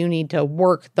be you need to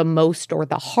work the most or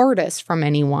the hardest from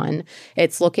anyone.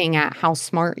 It's looking at how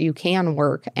smart you can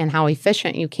work and how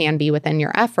efficient you can be within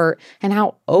your effort and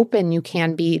how open you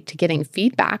can be to getting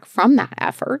feedback from that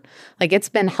effort. Like it's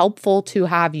been helpful to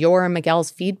have your and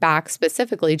Miguel's feedback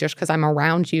specifically just because I'm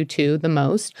around you two the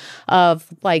most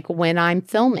of like when I'm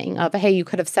filming of, hey, you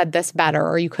could have said this better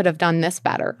or you could have done this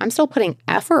better. I'm still putting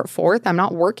effort forth. I'm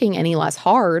not working any less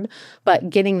hard,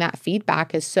 but getting that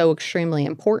feedback is so extremely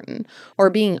important. Or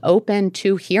being open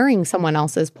to hearing someone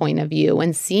else's point of view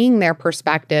and seeing their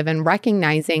perspective and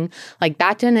recognizing like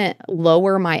that didn't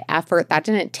lower my effort. That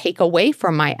didn't take away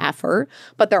from my effort,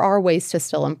 but there are ways to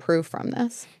still improve from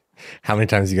this. How many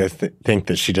times do you guys think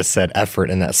that she just said effort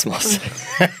in that small sentence?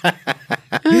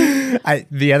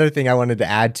 The other thing I wanted to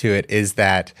add to it is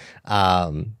that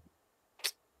one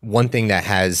thing that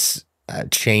has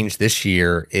changed this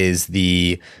year is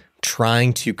the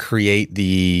trying to create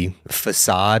the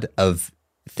facade of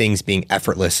things being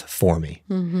effortless for me,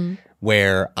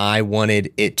 where I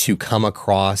wanted it to come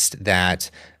across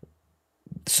that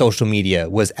social media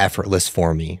was effortless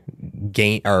for me.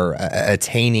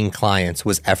 attaining clients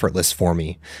was effortless for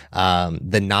me.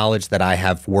 The knowledge that I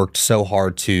have worked so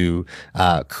hard to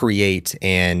create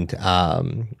and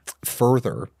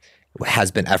further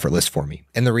has been effortless for me.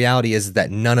 And the reality is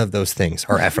that none of those things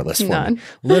are effortless for me.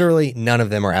 Literally none of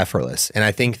them are effortless. And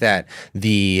I think that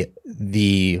the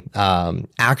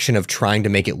action of trying to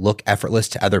make it look effortless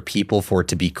to other people for it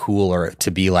to be cool or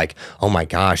to be like, oh my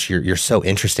gosh, you're so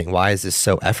interesting. Why is this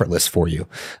so effortless for you?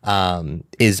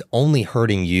 Is only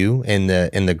hurting you in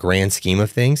the grand scheme of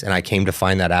things. And I came to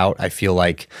find that out, I feel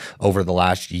like, over the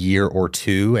last year or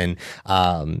two.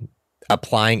 And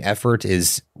applying effort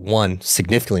is, one,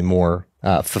 significantly more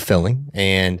fulfilling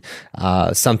and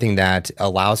something that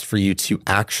allows for you to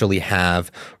actually have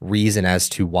reason as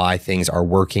to why things are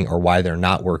working or why they're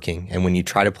not working. And when you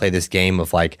try to play this game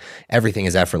of like, everything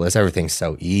is effortless, everything's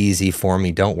so easy for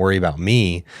me, don't worry about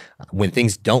me, when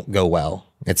things don't go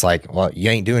well, it's like, well, you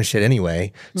ain't doing shit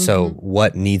anyway. So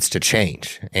what needs to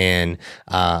change? And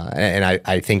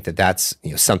I think that that's,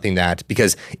 something that,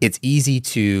 because it's easy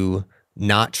to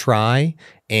not try,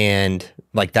 and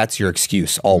like that's your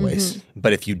excuse always.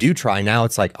 But if you do try, now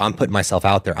it's like, I'm putting myself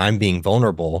out there, I'm being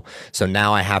vulnerable. So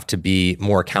now I have to be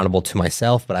more accountable to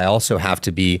myself, but I also have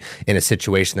to be in a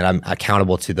situation that I'm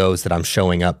accountable to those that I'm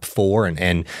showing up for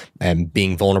and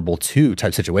being vulnerable to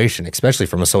type situation, especially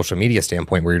from a social media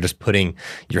standpoint, where you're just putting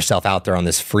yourself out there on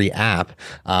this free app,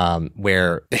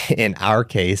 where in our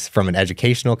case, from an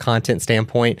educational content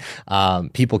standpoint,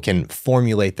 people can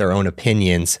formulate their own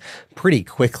opinions pretty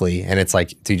quickly. And it's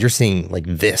like, dude, you're seeing like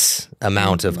this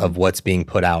amount of what's being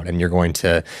put out, and you're going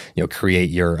to, create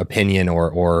your opinion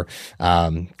or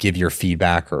give your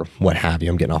feedback or what have you.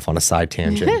 I'm getting off on a side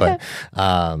tangent, but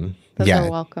those are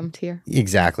welcomed here.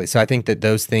 Exactly. So I think that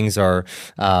those things are,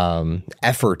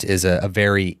 effort is a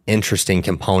very interesting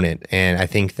component. And I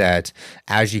think that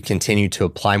as you continue to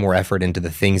apply more effort into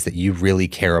the things that you really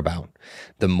care about,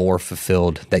 the more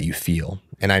fulfilled that you feel.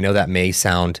 And I know that may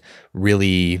sound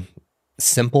really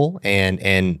simple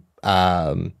and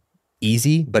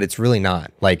easy, but it's really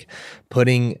not. Like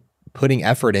putting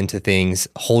effort into things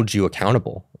holds you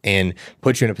accountable and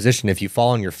puts you in a position, if you fall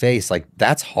on your face, like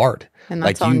that's hard. And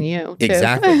that's like on you too.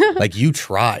 Exactly. Like you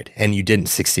tried and you didn't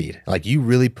succeed. Like you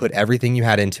really put everything you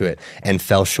had into it and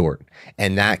fell short.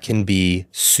 And that can be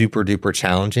super duper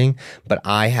challenging. But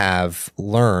I have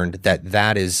learned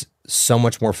that is so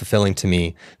much more fulfilling to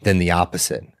me than the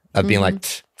opposite of being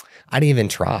like, I didn't even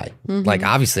try. Like,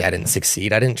 obviously I didn't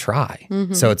succeed. I didn't try.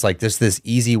 So it's like there's this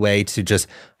easy way to just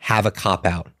have a cop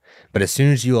out. But as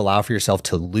soon as you allow for yourself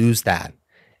to lose that,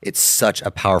 it's such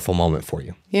a powerful moment for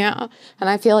you. Yeah. And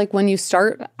I feel like when you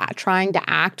start trying to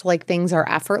act like things are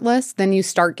effortless, then you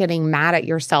start getting mad at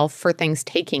yourself for things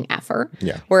taking effort.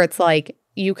 Yeah. Where it's like,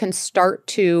 you can start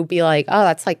to be like, oh,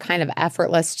 that's like kind of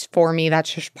effortless for me.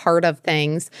 That's just part of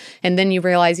things. And then you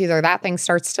realize either that thing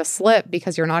starts to slip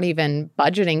because you're not even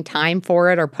budgeting time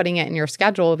for it or putting it in your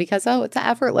schedule because, oh, it's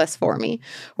effortless for me.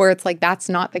 Where it's like, that's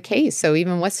not the case. So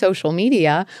even with social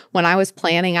media, when I was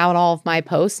planning out all of my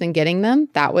posts and getting them,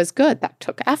 that was good. That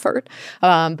took effort.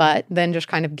 But then just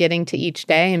kind of getting to each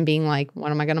day and being like,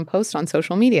 what am I going to post on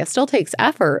social media? Still takes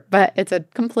effort, but it's a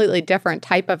completely different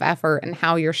type of effort and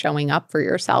how you're showing up for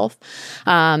yourself.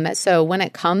 So when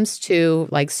it comes to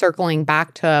like circling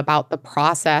back to about the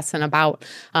process and about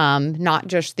not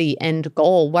just the end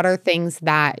goal, what are things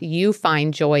that you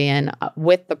find joy in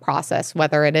with the process,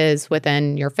 whether it is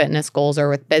within your fitness goals or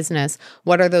with business?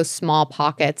 What are those small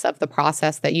pockets of the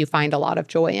process that you find a lot of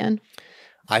joy in?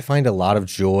 I find a lot of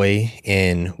joy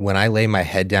in when I lay my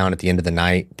head down at the end of the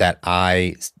night that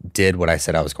I did what I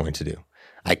said I was going to do.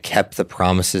 I kept the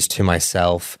promises to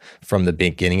myself from the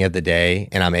beginning of the day,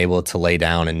 and I'm able to lay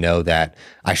down and know that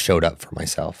I showed up for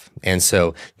myself. And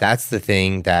so that's the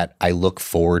thing that I look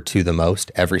forward to the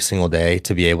most every single day,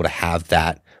 to be able to have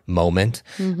that moment.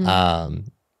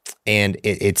 And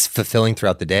it's fulfilling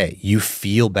throughout the day. You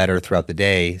feel better throughout the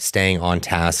day, staying on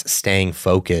task, staying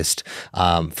focused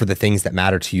for the things that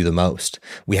matter to you the most.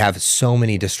 We have so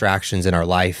many distractions in our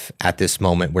life at this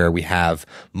moment, where we have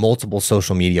multiple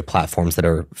social media platforms that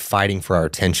are fighting for our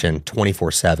attention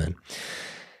 24/7.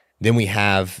 Then we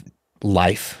have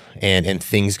life and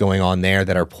things going on there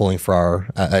that are pulling for our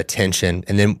attention.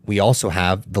 And then we also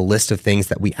have the list of things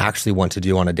that we actually want to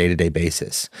do on a day-to-day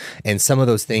basis. And some of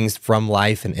those things from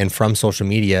life and from social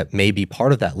media may be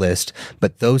part of that list,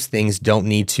 but those things don't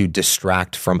need to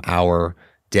distract from our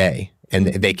day. And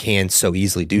they can so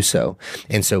easily do so.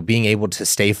 And so being able to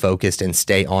stay focused and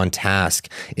stay on task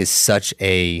is such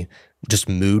a just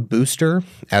mood booster,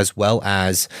 as well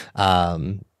as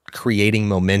creating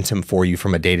momentum for you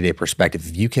from a day-to-day perspective.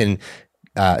 If you can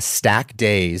stack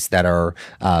days that are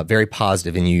very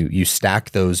positive, and you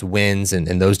stack those wins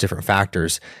and those different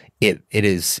factors,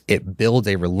 it builds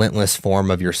a relentless form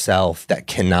of yourself that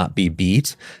cannot be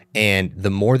beat. And the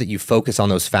more that you focus on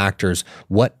those factors,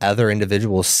 what other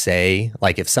individuals say,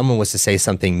 like if someone was to say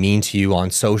something mean to you on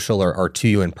social or to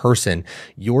you in person,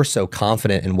 you're so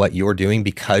confident in what you're doing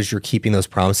because you're keeping those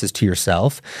promises to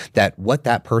yourself, that what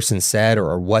that person said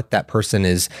or what that person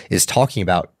is talking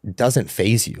about doesn't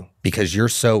faze you because you're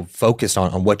so focused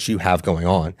on what you have going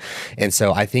on. And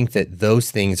so I think that those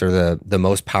things are the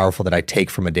most powerful that I take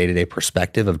from a day-to-day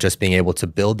perspective of just being able to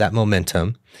build that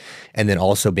momentum, and then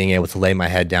also being able to lay my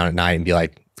head down at night and be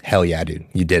like, hell yeah, dude,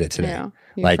 you did it today. Yeah,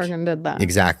 you like, freaking did that.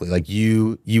 Exactly. Like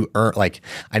you earn, like,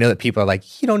 I know that people are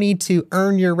like, you don't need to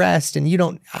earn your rest, and you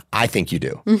don't, I think you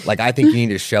do. Like, I think you need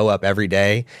to show up every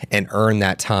day and earn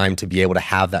that time to be able to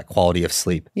have that quality of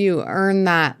sleep. You earn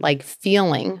that like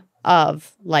feeling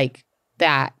of like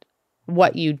that,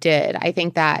 what you did. I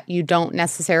think that you don't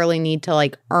necessarily need to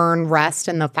like earn rest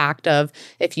in the fact of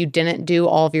if you didn't do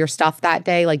all of your stuff that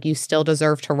day, like you still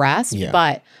deserve to rest. Yeah.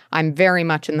 But I'm very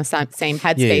much in the same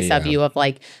headspace of you of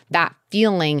like that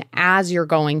feeling as you're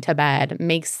going to bed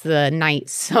makes the night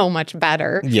so much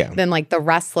better than like the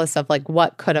restless of like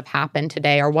what could have happened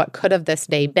today or what could have this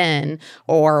day been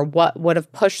or what would have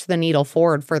pushed the needle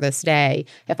forward for this day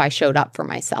if I showed up for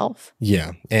myself.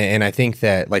 Yeah. And I think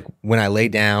that like when I lay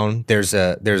down,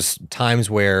 there's times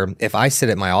where if I sit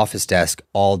at my office desk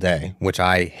all day, which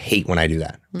I hate when I do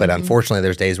that, but unfortunately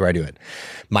there's days where I do it,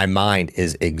 my mind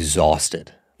is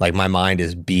exhausted. Like my mind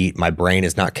is beat, my brain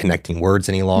is not connecting words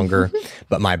any longer,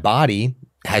 but my body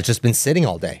has just been sitting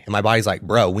all day. And my body's like,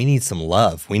 bro, we need some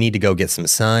love. We need to go get some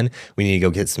sun. We need to go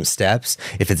get some steps.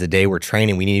 If it's a day we're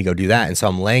training, we need to go do that. And so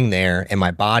I'm laying there and my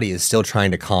body is still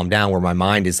trying to calm down where my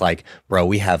mind is like, bro,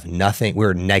 we have nothing.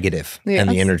 We're negative in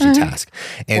the energy task.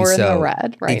 And we're so, in the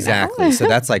red right exactly. now. So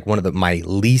that's like one of my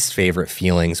least favorite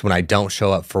feelings when I don't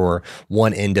show up for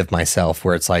one end of myself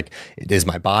where it's like, is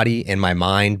my body and my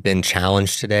mind been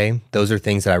challenged today? Those are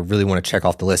things that I really want to check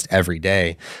off the list every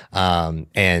day.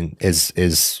 And it's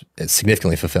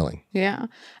significantly fulfilling. Yeah.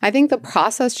 I think the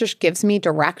process just gives me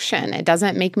direction. It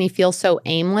doesn't make me feel so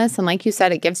aimless. And like you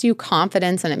said, it gives you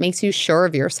confidence and it makes you sure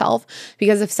of yourself.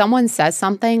 Because if someone says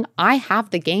something, I have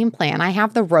the game plan. I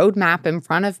have the roadmap in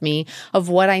front of me of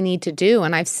what I need to do.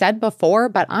 And I've said before,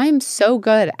 but I'm so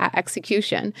good at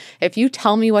execution. If you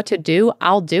tell me what to do,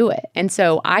 I'll do it. And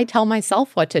so I tell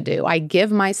myself what to do. I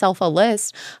give myself a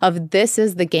list of this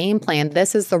is the game plan.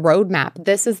 This is the roadmap.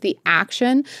 This is the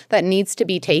action that needs to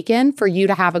be taken for you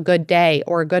to have a good day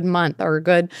or a good month or a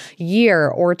good year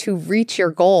or to reach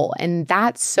your goal. And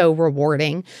that's so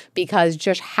rewarding because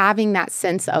just having that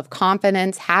sense of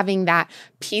confidence, having that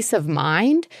peace of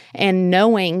mind and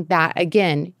knowing that,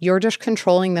 again, you're just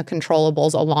controlling the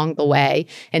controllables along the way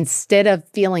instead of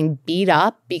feeling beat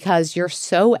up because you're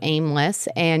so aimless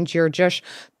and you're just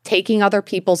taking other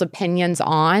people's opinions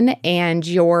on and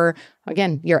you're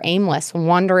aimless,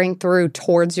 wandering through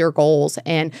towards your goals.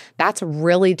 And that's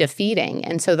really defeating.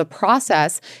 And so the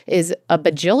process is a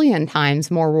bajillion times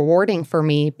more rewarding for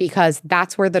me because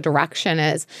that's where the direction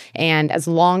is. And as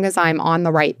long as I'm on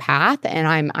the right path and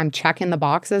I'm checking the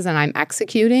boxes and I'm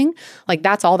executing, like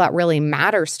that's all that really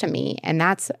matters to me. And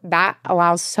that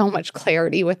allows so much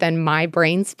clarity within my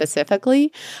brain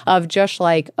specifically of just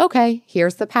like, okay,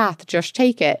 here's the path, just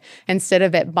take it. Instead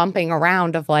of it bumping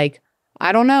around of like,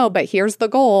 I don't know, but here's the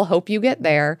goal. Hope you get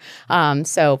there.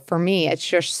 So for me, it's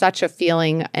just such a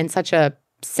feeling and such a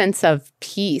sense of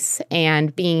peace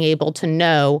and being able to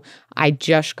know I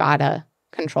just gotta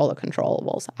control the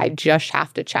controllables. I just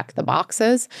have to check the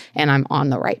boxes and I'm on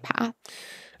the right path.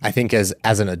 I think as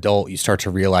an adult, you start to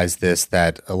realize this,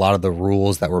 that a lot of the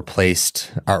rules that were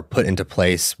put into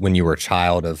place when you were a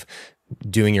child of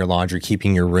doing your laundry,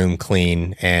 keeping your room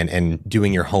clean, and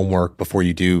doing your homework before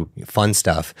you do fun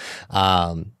stuff,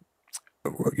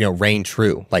 reign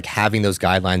true. Like having those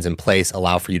guidelines in place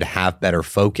allow for you to have better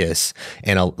focus,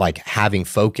 and like having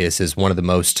focus is one of the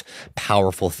most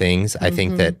powerful things I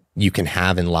think that you can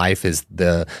have in life is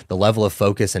the level of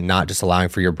focus and not just allowing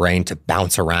for your brain to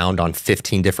bounce around on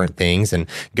 15 different things. And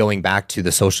going back to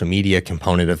the social media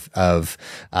component of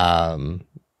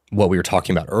what we were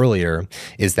talking about earlier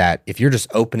is that if you're just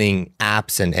opening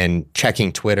apps and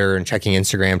checking Twitter and checking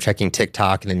Instagram, checking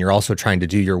TikTok, and then you're also trying to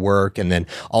do your work and then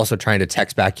also trying to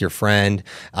text back your friend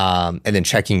and then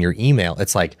checking your email,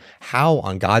 it's like, how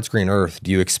on God's green earth do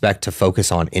you expect to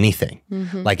focus on anything?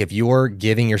 Like if you're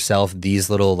giving yourself these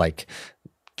little like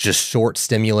just short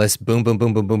stimulus, boom, boom,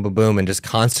 boom, boom, boom, boom, boom, and just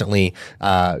constantly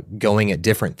going at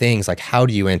different things, like how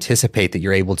do you anticipate that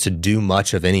you're able to do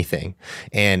much of anything?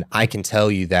 And I can tell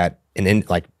you that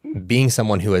like being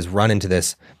someone who has run into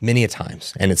this many a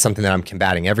times, and it's something that I'm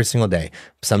combating every single day.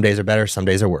 Some days are better, some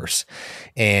days are worse.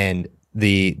 And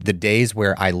the days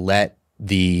where I let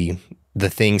the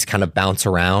things kind of bounce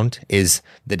around is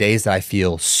the days that I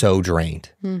feel so drained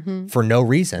for no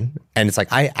reason. And it's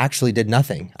like, I actually did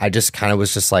nothing. I just kind of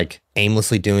was just like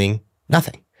aimlessly doing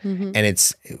nothing. And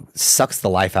it sucks the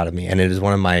life out of me. And it is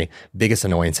one of my biggest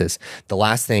annoyances. The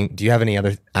last thing, do you have any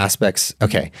other aspects?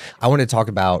 Okay. I want to talk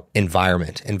about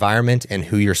environment and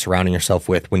who you're surrounding yourself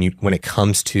with when it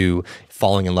comes to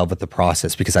falling in love with the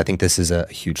process, because I think this is a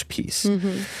huge piece.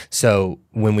 So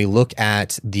when we look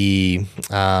at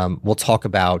we'll talk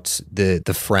about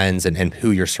the friends and who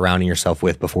you're surrounding yourself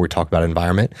with before we talk about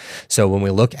environment. So when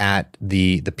we look at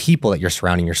the people that you're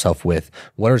surrounding yourself with,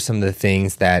 what are some of the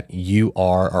things that you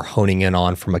are honing in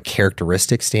on from a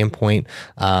characteristic standpoint,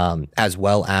 as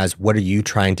well as what are you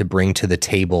trying to bring to the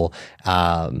table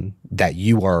that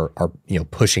you are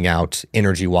pushing out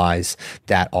energy wise,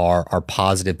 that are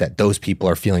positive, that those people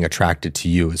are feeling attracted to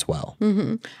you as well.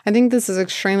 I think this is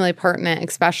extremely pertinent,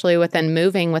 especially within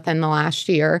moving within the last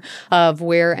year.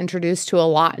 We're introduced to a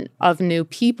lot of new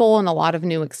people and a lot of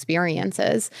new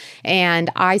experiences. And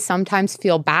I sometimes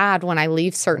feel bad when I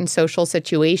leave certain social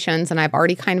situations and I've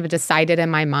already kind of decided in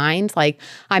my mind, like,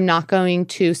 I'm not going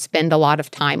to spend a lot of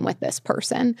time with this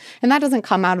person. And that doesn't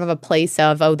come out of a place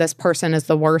of, oh, this person is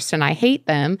the worst and I hate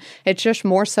them. It's just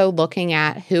more so looking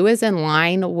at who is in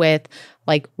line with,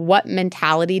 like, what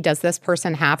mentality does this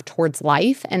person have towards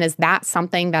life? And is that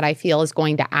something that I feel is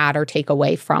going to add or take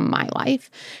away from my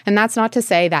life? And that's not to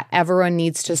say that everyone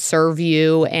needs to serve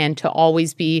you and to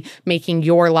always be making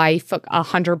your life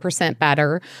 100%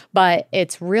 better, but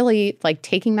it's really like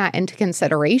taking that into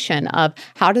consideration of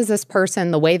how does this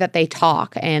person, the way that they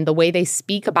talk and the way they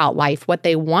speak about life, what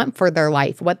they want for their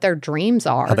life, what their dreams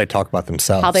are. How they talk about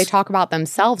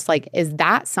themselves. Like, is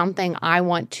that something I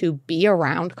want to be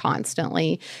around constantly?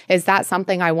 Is that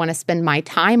something I want to spend my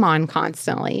time on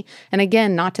constantly? And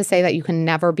again, not to say that you can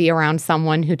never be around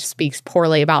someone who speaks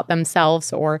poorly about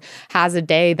themselves or has a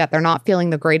day that they're not feeling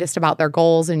the greatest about their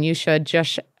goals and you should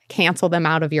just cancel them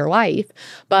out of your life,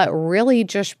 but really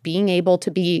just being able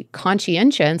to be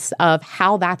conscientious of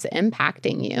how that's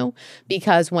impacting you.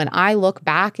 Because when I look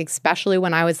back, especially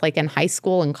when I was like in high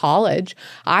school and college,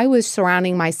 I was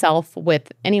surrounding myself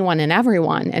with anyone and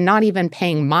everyone and not even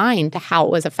paying mind to how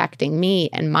it was affecting me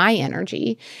and my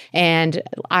energy. And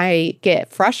I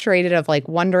get frustrated of like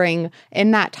wondering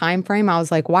in that time frame, I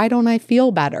was like, why don't I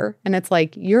feel better? And it's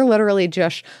like, you're literally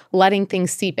just letting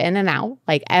things seep in and out.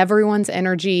 Like, everyone's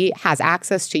energy has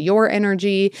access to your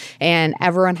energy and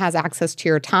everyone has access to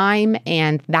your time,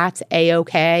 and that's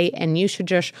a-okay. And you should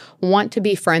just want to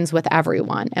be friends with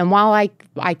everyone. And while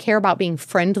I care about being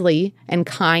friendly and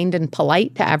kind and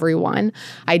polite to everyone,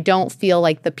 I don't feel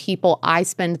like the people I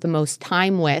spend the most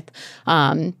time with,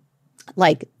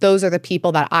 like, those are the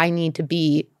people that I need to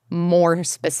be more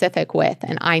specific with,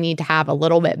 and I need to have a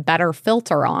little bit better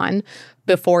filter on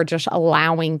before just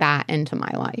allowing that into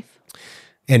my life.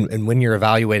 And when you're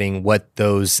evaluating what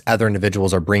those other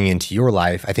individuals are bringing into your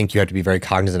life, I think you have to be very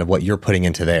cognizant of what you're putting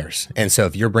into theirs. And so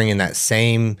if you're bringing that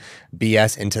same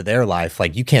BS into their life,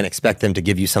 like, you can't expect them to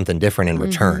give you something different in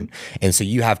return. And so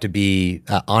you have to be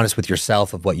honest with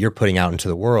yourself of what you're putting out into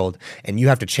the world, and you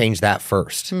have to change that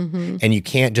first. And you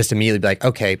can't just immediately be like,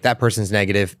 okay, that person's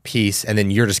negative, peace, and then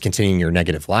you're just continuing your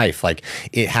negative life. Like,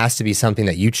 it has to be something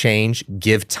that you change,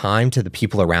 give time to the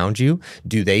people around you.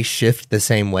 Do they shift the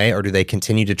same way, or do they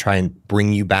continue to try and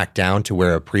bring you back down to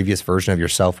where a previous version of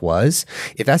yourself was?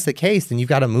 If that's the case, then you've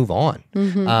got to move on.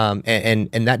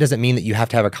 And that doesn't mean that you have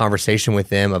to have a conversation with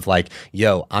them of like,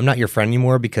 yo, I'm not your friend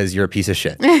anymore because you're a piece of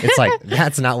shit. It's like,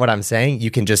 that's not what I'm saying.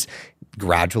 You can just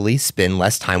gradually spend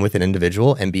less time with an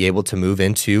individual and be able to move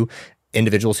into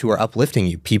individuals who are uplifting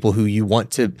you, people who you want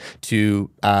to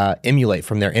emulate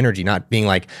from their energy, not being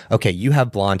like, okay, you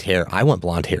have blonde hair, I want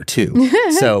blonde hair too.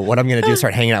 So what I'm going to do is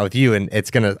start hanging out with you, and it's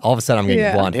going to, all of a sudden I'm going to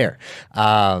get blonde hair.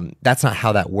 That's not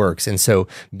how that works. And so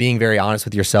being very honest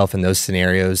with yourself in those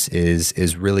scenarios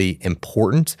is really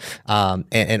important.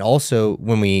 And also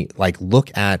when we like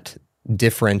look at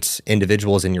different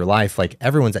individuals in your life, like,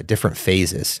 everyone's at different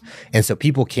phases. And so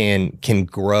people can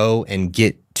grow and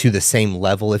get to the same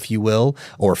level, if you will,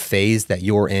 or phase that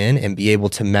you're in, and be able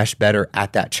to mesh better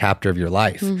at that chapter of your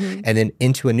life. And then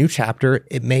into a new chapter,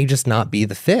 it may just not be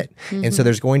the fit. And so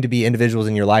there's going to be individuals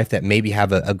in your life that maybe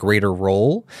have a greater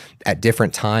role at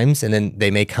different times, and then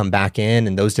they may come back in,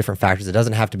 and those different factors. It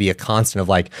doesn't have to be a constant of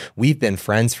like, we've been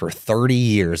friends for 30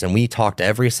 years and we talked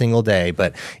every single day,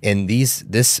 but in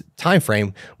this time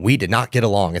frame, we did not get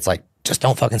along. It's like, just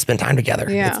don't fucking spend time together.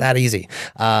 Yeah. It's that easy.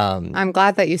 I'm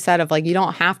glad that you said of like, you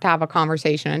don't have to have a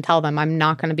conversation and tell them I'm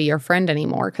not going to be your friend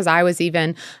anymore. Because I was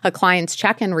even a client's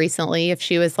check-in recently. If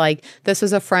she was like, this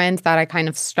was a friend that I kind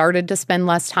of started to spend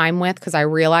less time with because I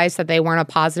realized that they weren't a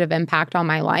positive impact on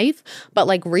my life. But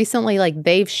like recently, like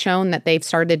they've shown that they've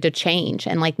started to change.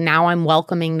 And like now I'm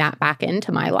welcoming that back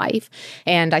into my life.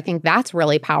 And I think that's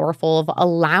really powerful of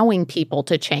allowing people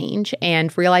to change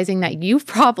and realizing that you've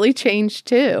probably changed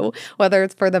too. Whether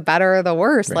it's for the better or the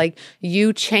worse, right. Like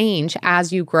you change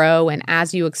as you grow and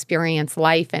as you experience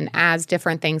life and as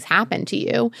different things happen to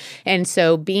you. And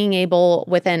so being able,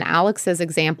 within Alex's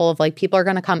example of like, people are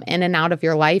going to come in and out of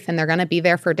your life and they're going to be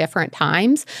there for different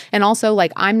times. And also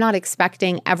like, I'm not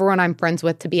expecting everyone I'm friends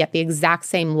with to be at the exact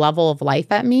same level of life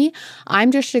at me.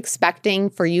 I'm just expecting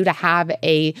for you to have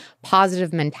a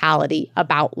positive mentality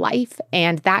about life.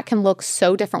 And that can look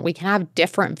so different. We can have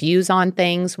different views on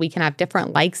things. We can have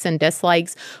different likes and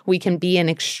dislikes. We can be in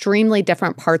extremely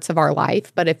different parts of our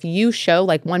life. But if you show,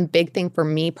 like, one big thing for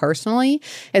me personally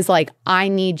is like, I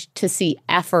need to see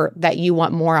effort that you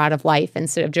want more out of life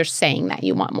instead of just saying that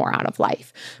you want more out of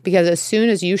life. Because as soon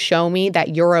as you show me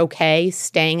that you're okay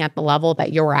staying at the level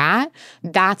that you're at,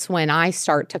 that's when I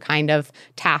start to kind of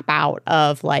tap out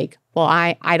of like, well,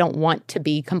 I don't want to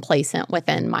be complacent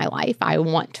within my life. I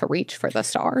want to reach for the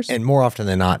stars. And more often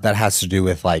than not, that has to do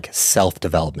with like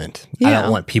self-development. Yeah. I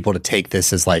don't want people to take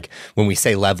this as like, when we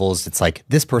say levels, it's like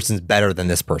this person's better than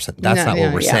this person. That's not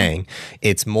what we're saying.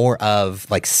 It's more of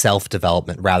like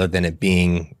self-development rather than it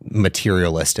being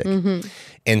materialistic.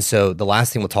 And so the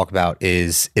last thing we'll talk about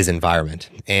is environment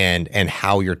and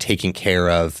how you're taking care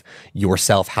of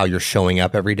yourself, how you're showing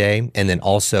up every day, and then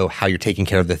also how you're taking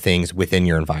care of the things within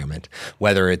your environment.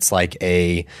 Whether it's like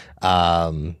a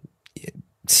 $100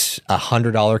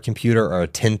 computer or a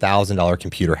 $10,000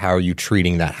 computer, how are you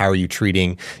treating that? How are you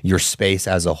treating your space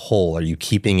as a whole? Are you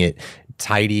keeping it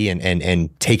tidy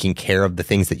and taking care of the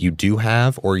things that you do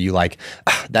have? Or are you like,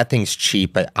 that thing's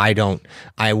cheap, but I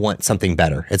want something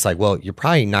better? It's like, well, you're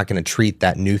probably not going to treat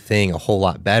that new thing a whole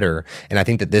lot better. And I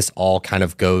think that this all kind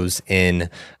of goes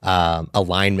in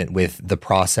alignment with the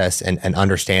process and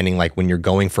understanding, like, when you're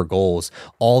going for goals,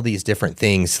 all these different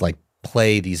things like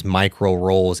play these micro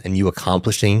roles in you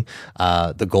accomplishing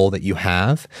the goal that you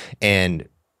have. And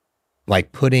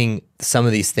like putting some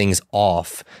of these things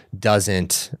off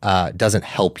doesn't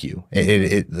help you.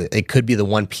 It could be the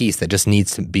one piece that just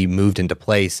needs to be moved into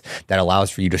place that allows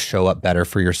for you to show up better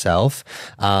for yourself.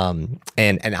 And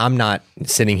I'm not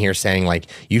sitting here saying like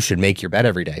you should make your bed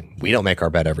every day. We don't make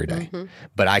our bed every day.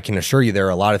 But I can assure you there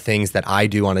are a lot of things that I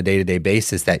do on a day-to-day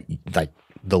basis that like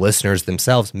the listeners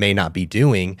themselves may not be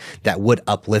doing that would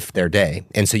uplift their day.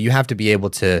 And so you have to be able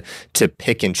to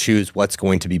pick and choose what's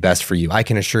going to be best for you. I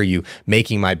can assure you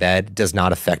making my bed does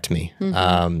not affect me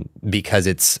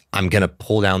because I'm going to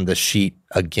pull down the sheet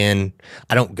again.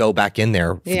 I don't go back in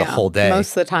there for the whole day.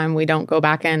 Most of the time we don't go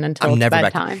back in until it's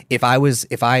bedtime. If I was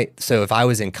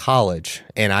in college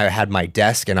and I had my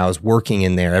desk and I was working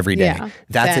in there every day,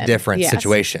 that's a different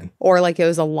situation. Or like it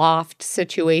was a loft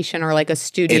situation or like a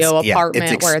studio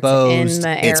apartment it's where exposed, it's in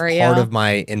the area. It's part of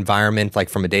my environment, like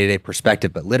from a day-to-day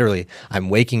perspective, but literally I'm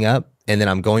waking up and then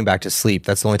I'm going back to sleep.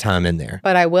 That's the only time I'm in there.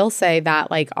 But I will say that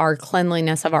like our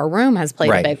cleanliness of our room has played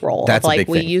a big role. That's like a big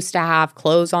we thing. used to have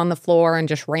clothes on the floor and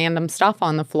just random stuff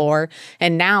on the floor.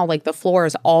 And now like the floor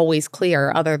is always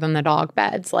clear other than the dog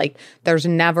beds. Like there's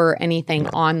never anything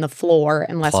on the floor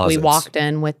unless we walked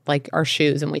in with like our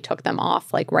shoes and we took them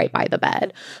off like right by the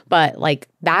bed. But like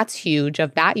that's huge.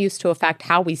 That used to affect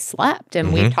how we slept.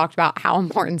 And we've talked about how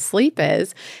important sleep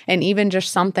is. And even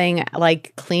just something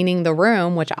like cleaning the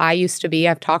room, which I used to be,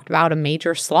 I've talked about a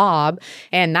major slob,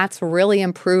 and that's really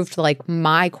improved like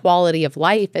my quality of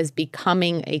life as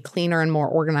becoming a cleaner and more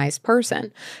organized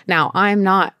person. Now, I'm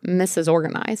not Mrs.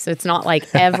 Organized. It's not like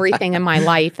everything in my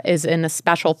life is in a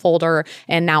special folder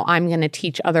and now I'm going to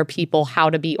teach other people how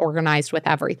to be organized with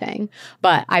everything.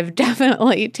 But I've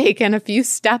definitely taken a few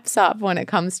steps up when it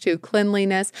comes to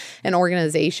cleanliness and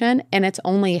organization, and it's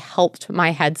only helped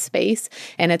my headspace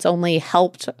and it's only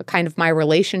helped kind of my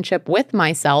relationship with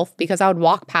myself because I would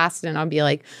walk past it and I'd be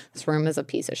like, this room is a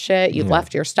piece of shit. You've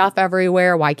left your stuff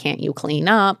everywhere. Why can't you clean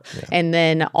up? Yeah. And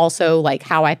then also like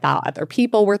how I thought other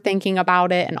people were thinking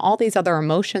about it and all these other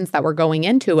emotions that were going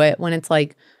into it when it's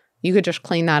like, you could just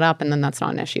clean that up and then that's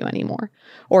not an issue anymore.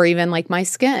 Or even like my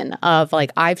skin of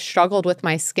like, I've struggled with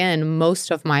my skin most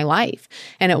of my life.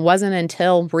 And it wasn't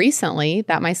until recently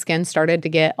that my skin started to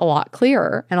get a lot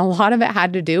clearer. And a lot of it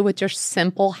had to do with just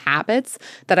simple habits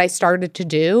that I started to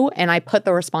do. And I put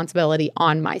the responsibility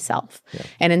on myself. Yeah.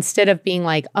 And instead of being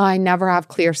like, oh, I never have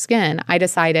clear skin, I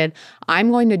decided I'm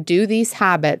going to do these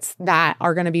habits that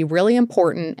are going to be really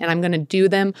important and I'm going to do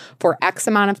them for X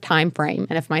amount of time frame.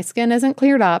 And if my skin isn't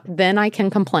cleared up, then I can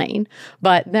complain.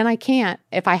 But then I can't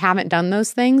if I haven't done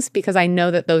those things because I know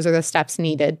that those are the steps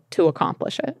needed to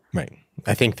accomplish it. Right.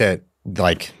 I think that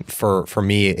like for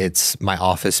me, it's my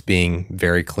office being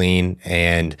very clean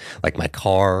and like my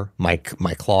car, my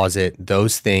closet,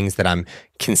 those things that I'm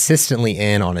consistently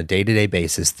in on a day-to-day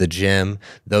basis, the gym,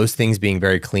 those things being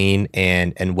very clean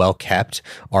and well kept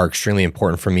are extremely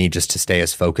important for me just to stay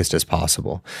as focused as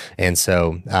possible. And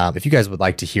so if you guys would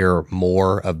like to hear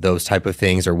more of those type of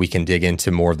things, or we can dig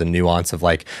into more of the nuance of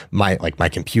like my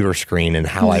computer screen and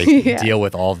how I deal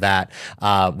with all of that,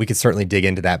 we could certainly dig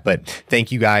into that. But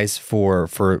thank you guys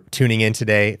for tuning in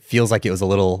today. Feels like it was a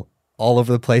little all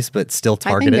over the place, but still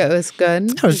targeted. I think it was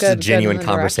good. It was just a genuine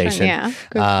conversation. Yeah,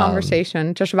 good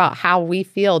conversation just about how we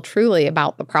feel truly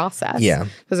about the process. Yeah.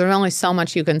 Because there's only so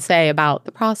much you can say about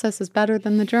the process is better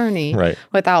than the journey. Right.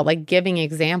 Without like giving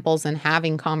examples and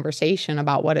having conversation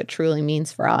about what it truly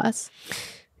means for us.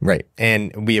 Right.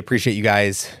 And we appreciate you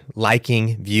guys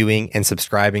liking, viewing, and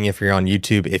subscribing if you're on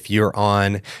YouTube. If you're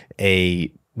on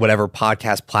a whatever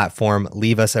podcast platform,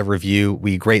 leave us a review.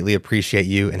 We greatly appreciate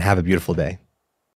you and have a beautiful day.